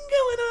weird thing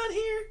going on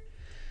here.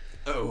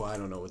 Oh, I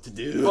don't know what to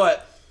do.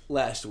 But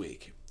last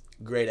week,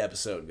 great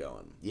episode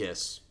going.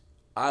 Yes.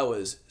 I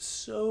was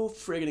so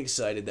friggin'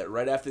 excited that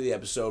right after the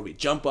episode, we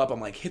jump up.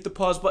 I'm like, hit the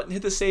pause button,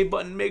 hit the save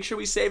button, make sure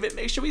we save it.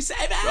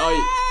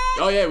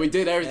 Oh yeah, we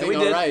did everything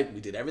all right.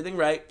 We did everything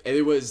right. And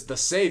it was the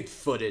saved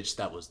footage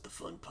that was the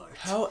fun part.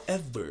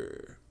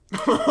 However,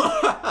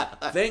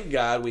 thank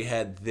God we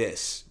had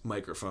this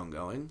microphone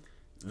going.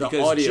 The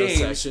audio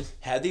James section.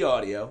 Had the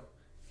audio.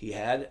 He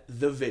had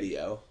the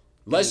video.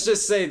 Let's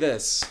just say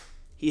this.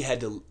 He had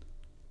to...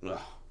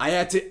 I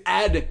had to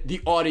add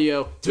the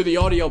audio to the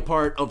audio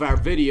part of our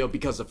video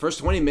because the first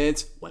 20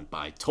 minutes went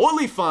by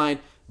totally fine.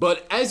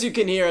 But as you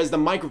can hear, as the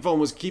microphone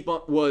was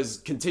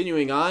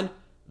continuing on,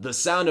 the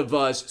sound of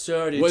us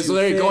was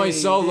literally going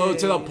so low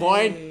to the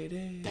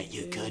point that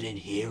you couldn't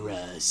hear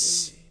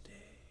us.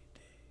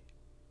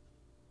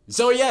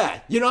 So yeah,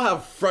 you know how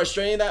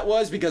frustrating that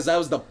was because that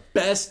was the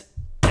best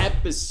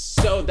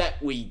episode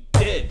that we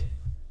did.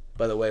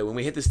 By the way, when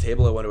we hit this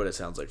table, I wonder what it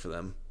sounds like for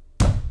them.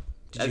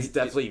 That's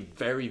definitely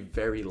very,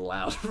 very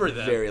loud for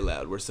them. Very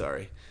loud. We're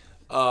sorry.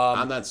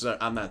 I'm not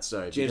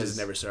sorry. James is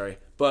never sorry.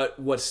 But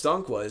what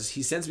stunk was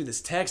he sends me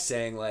this text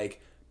saying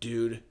like,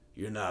 "Dude,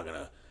 you're not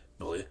gonna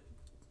believe."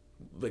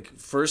 Like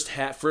first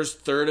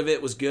third of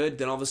it was good.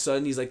 Then all of a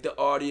sudden he's like, the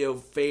audio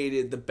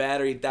faded, the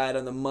battery died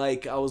on the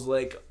mic. I was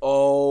like,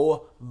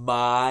 oh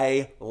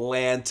my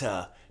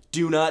Lanta.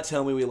 Do not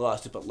tell me we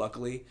lost it, but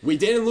luckily... We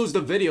didn't lose the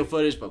video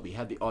footage, but we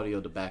had the audio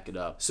to back it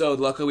up. So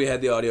luckily we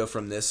had the audio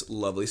from this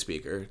lovely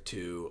speaker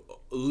to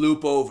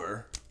loop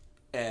over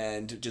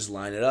and just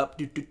line it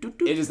up. It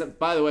is,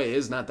 by the way, it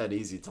is not that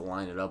easy to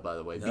line it up, by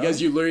the way. No? Because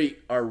you literally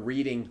are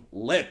reading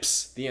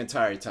lips the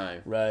entire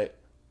time. Right.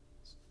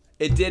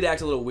 It did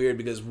act a little weird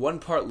because one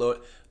part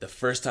the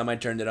first time I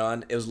turned it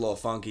on, it was a little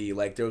funky.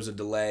 Like there was a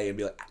delay and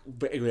be like...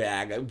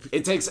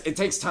 It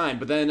takes time,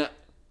 but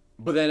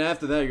then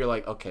after that, you're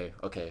like, okay,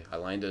 I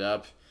lined it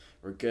up.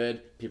 We're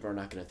good. People are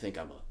not going to think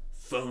I'm a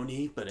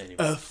phony, but anyway.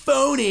 A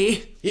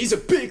phony? He's a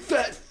big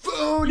fat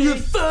phony. You're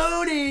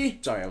phony.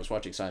 Sorry, I was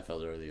watching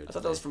Seinfeld earlier. I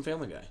thought that was from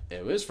Family Guy.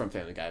 It was from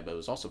Family Guy, but it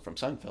was also from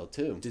Seinfeld,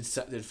 too. Did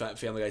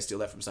Family Guy steal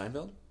that from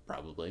Seinfeld?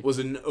 Probably. Was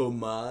it an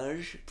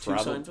homage to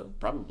Seinfeld?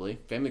 Probably.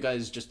 Family Guy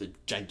is just a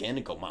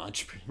gigantic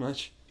homage, pretty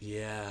much.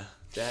 Yeah.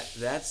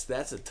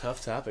 That's a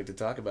tough topic to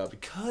talk about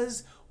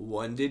because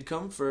one did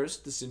come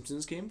first. The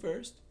Simpsons came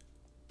first.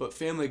 But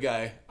Family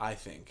Guy, I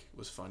think,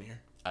 was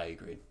funnier. I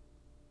agree.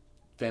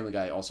 Family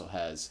Guy also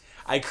has.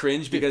 I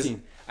cringe because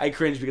 15.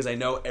 I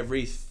know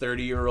every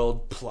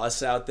 30-year-old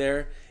plus out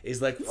there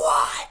is like,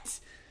 what?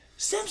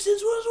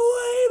 Simpsons was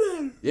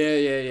way better.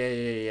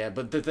 Yeah.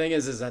 But the thing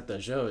is that the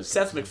show is...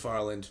 Seth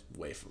MacFarlane,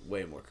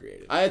 way more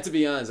creative. I had to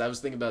be honest. I was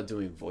thinking about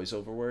doing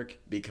voiceover work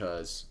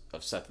because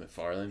of Seth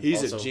MacFarlane.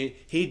 He's also,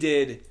 he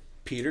did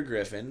Peter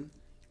Griffin,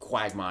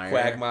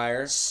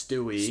 Quagmire,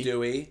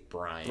 Stewie,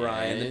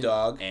 Brian the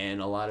dog, and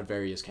a lot of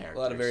various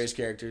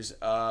characters.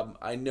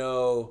 I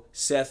know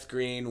Seth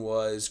Green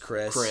was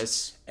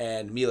Chris,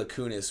 and Mila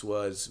Kunis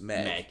was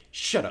Meg.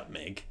 Shut up,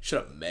 Meg.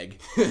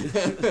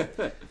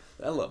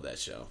 I love that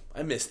show.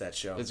 I miss that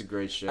show. It's a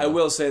great show. I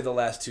will say the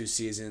last 2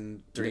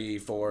 seasons, 3,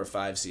 4,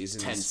 5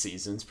 seasons. 10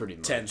 seasons, pretty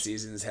much. 10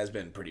 seasons has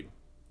been pretty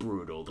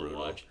brutal to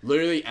watch.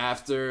 Literally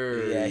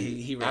after... Yeah,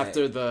 he ran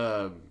after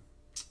the...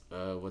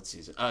 what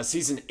season?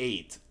 Season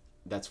 8.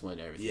 That's when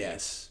everything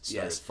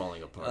started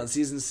falling apart. On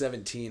season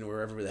 17,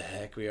 wherever the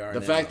heck we are the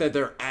now. fact that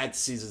they're at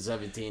season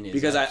 17 is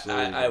because I would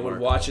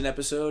remarkable. watch an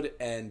episode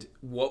and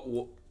what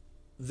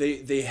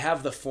they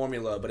have the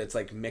formula, but it's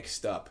like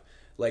mixed up.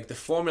 Like the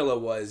formula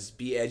was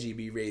be edgy,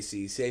 be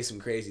racy, say some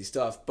crazy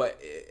stuff, but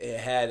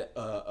it had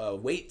a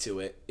weight to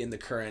it in the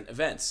current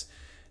events.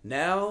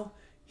 Now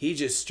he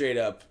just straight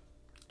up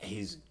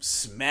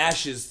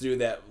smashes through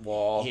that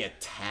wall. He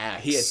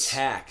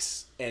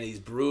attacks, and he's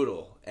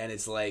brutal, and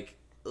it's like,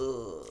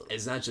 ugh.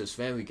 It's not just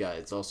Family Guy,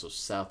 it's also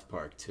South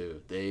Park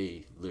too.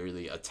 They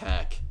literally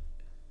attack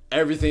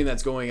everything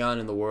that's going on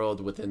in the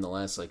world within the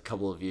last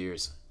couple of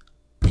years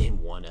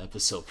in one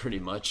episode, pretty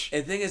much.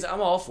 And the thing is,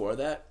 I'm all for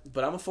that,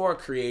 but I'm for a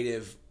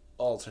creative,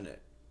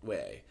 alternate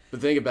way.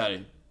 But think about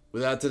it.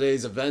 Without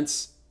today's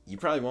events, you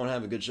probably won't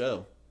have a good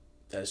show.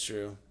 That's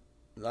true.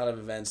 A lot of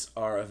events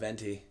are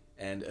eventy,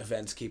 and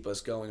events keep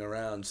us going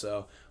around,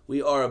 so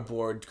we are a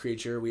bored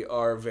creature. We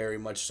are very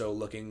much so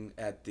looking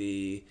at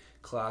the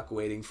clock,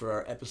 waiting for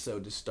our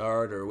episode to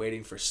start or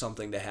waiting for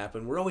something to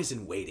happen. We're always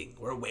in waiting.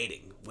 We're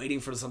waiting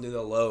for something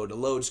to load, a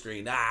load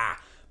screen.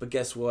 But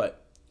guess what?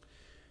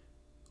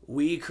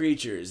 We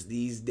creatures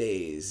these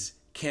days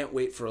can't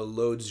wait for a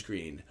load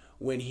screen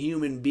when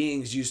human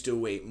beings used to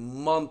wait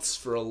months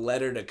for a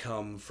letter to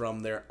come from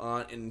their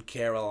aunt in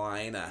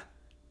Carolina.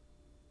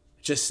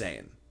 Just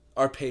saying.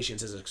 Our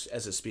patience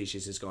as a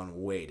species has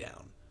gone way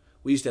down.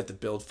 We used to have to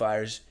build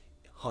fires,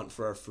 hunt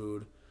for our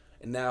food,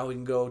 and now we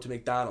can go to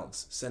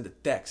McDonald's, send a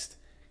text.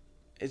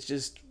 It's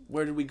just,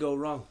 where did we go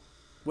wrong?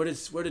 Where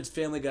did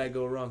Family Guy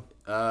go wrong?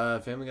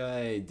 Family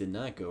Guy did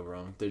not go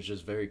wrong. They're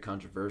just very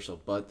controversial.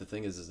 But the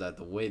thing is that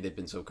the way they've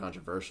been so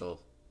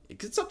controversial, it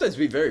could sometimes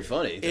be very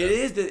funny. Though. It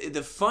is.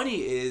 The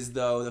funny is,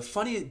 though,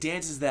 it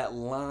dances that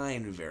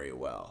line very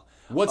well.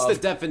 What's the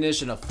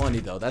definition of funny,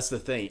 though? That's the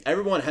thing.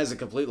 Everyone has a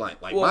complete line.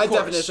 My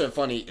definition of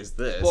funny is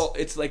this. Well,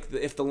 it's like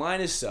if the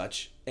line is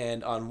such,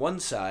 and on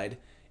one side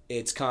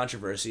it's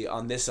controversy,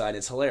 on this side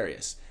it's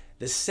hilarious.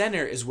 The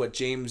center is what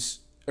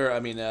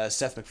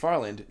Seth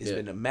MacFarlane has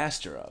been a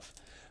master of.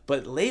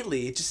 But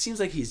lately, it just seems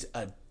like he's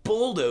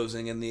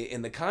bulldozing in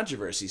the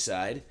controversy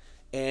side,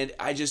 and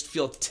I just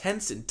feel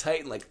tense and tight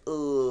and like,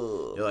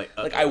 ugh. You're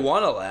like I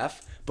want to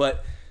laugh,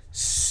 but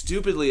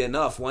stupidly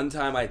enough, one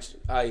time I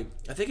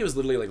think it was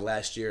literally like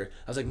last year,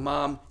 I was like,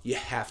 Mom, you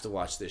have to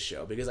watch this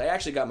show, because I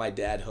actually got my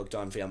dad hooked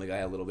on Family Guy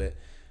a little bit.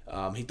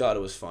 He thought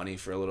it was funny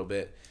for a little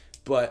bit,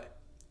 but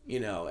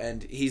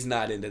and he's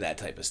not into that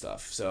type of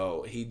stuff,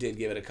 so he did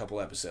give it a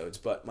couple episodes.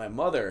 But my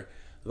mother,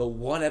 the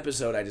one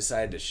episode I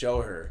decided to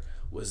show her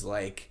was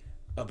like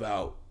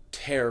about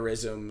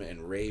terrorism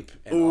and rape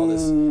and all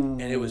this,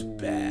 and it was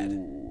bad.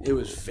 It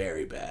was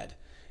very bad.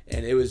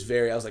 And it was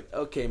I was like,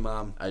 okay,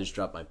 Mom. I just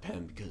dropped my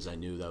pen because I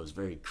knew that was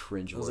very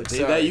cringeworthy.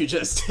 Like, that you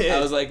just did.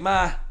 I was like,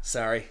 Ma,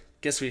 sorry.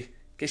 Guess you're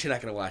not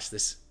gonna watch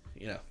this.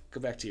 Go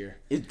back to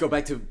go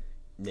back to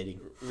knitting.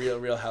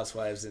 Real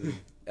Housewives in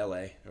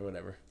L.A. or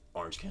whatever.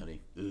 Orange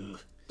County. Ugh,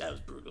 that was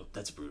brutal.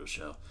 That's a brutal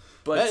show.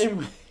 But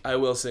anyway, I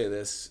will say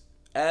this.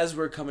 As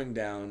we're coming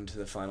down to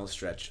the final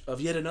stretch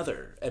of yet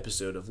another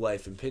episode of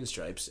Life in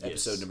Pinstripes,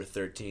 episode number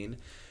 13,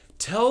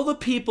 tell the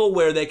people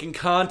where they can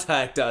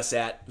contact us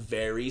at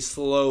very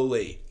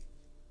slowly.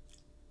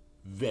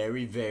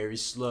 Very, very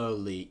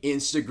slowly.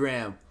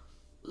 Instagram,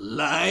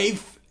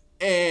 Life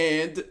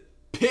and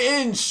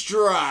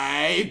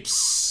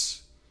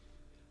Pinstripes.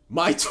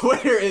 My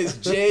Twitter is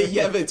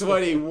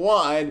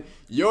JYevin21.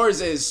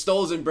 Yours is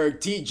Stolzenberg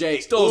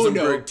TJ.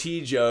 Stolzenberg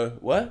TJ.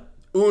 What?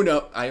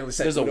 Uno. I only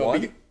said There's Uno. a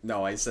one?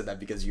 No, I said that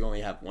because you only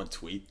have one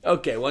tweet.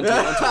 Okay, one tweet.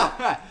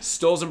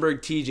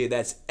 Stolzenberg TJ.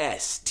 That's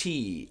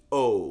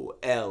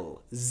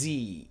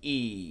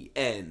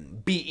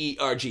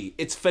STOLZENBERG.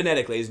 It's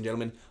phonetic, ladies and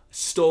gentlemen.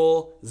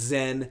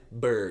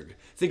 Stolzenberg.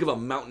 Think of a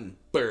mountain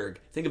berg.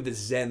 Think of the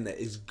Zen that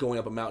is going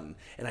up a mountain,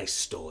 and I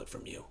stole it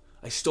from you.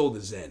 I stole the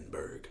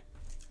Zenberg.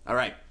 All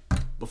right.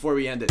 Before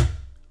we end it,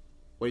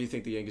 what do you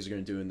think the Yankees are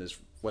going to do in this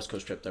West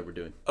Coast trip that we're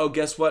doing? Oh,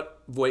 guess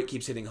what? Voit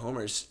keeps hitting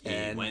homers, He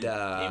and went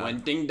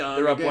ding dong.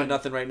 they're up again.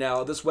 1-0 right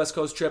now. This West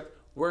Coast trip,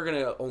 we're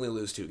gonna only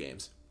lose 2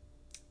 games.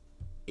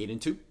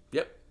 8-2.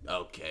 Yep.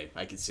 Okay,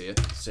 I can see it.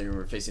 So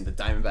we're facing the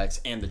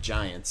Diamondbacks and the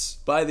Giants.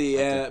 By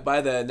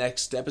the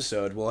next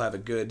episode, we'll have a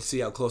good see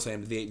how close I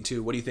am to the 8-2.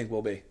 What do you think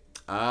we'll be?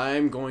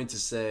 I'm going to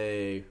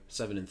say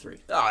 7-3.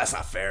 Oh, that's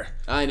not fair.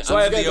 I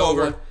have the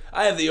over.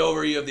 I have the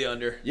over. You have the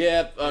under.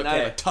 Yep. Okay. And I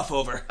have a tough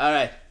over. All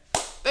right.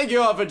 Thank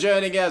you all for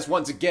joining us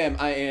once again.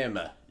 I am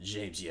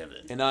James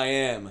Yevon. And I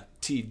am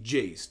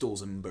T.J.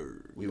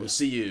 Stolzenberg. We will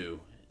see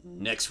you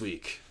next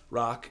week.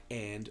 Rock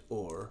and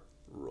or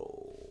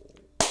roll.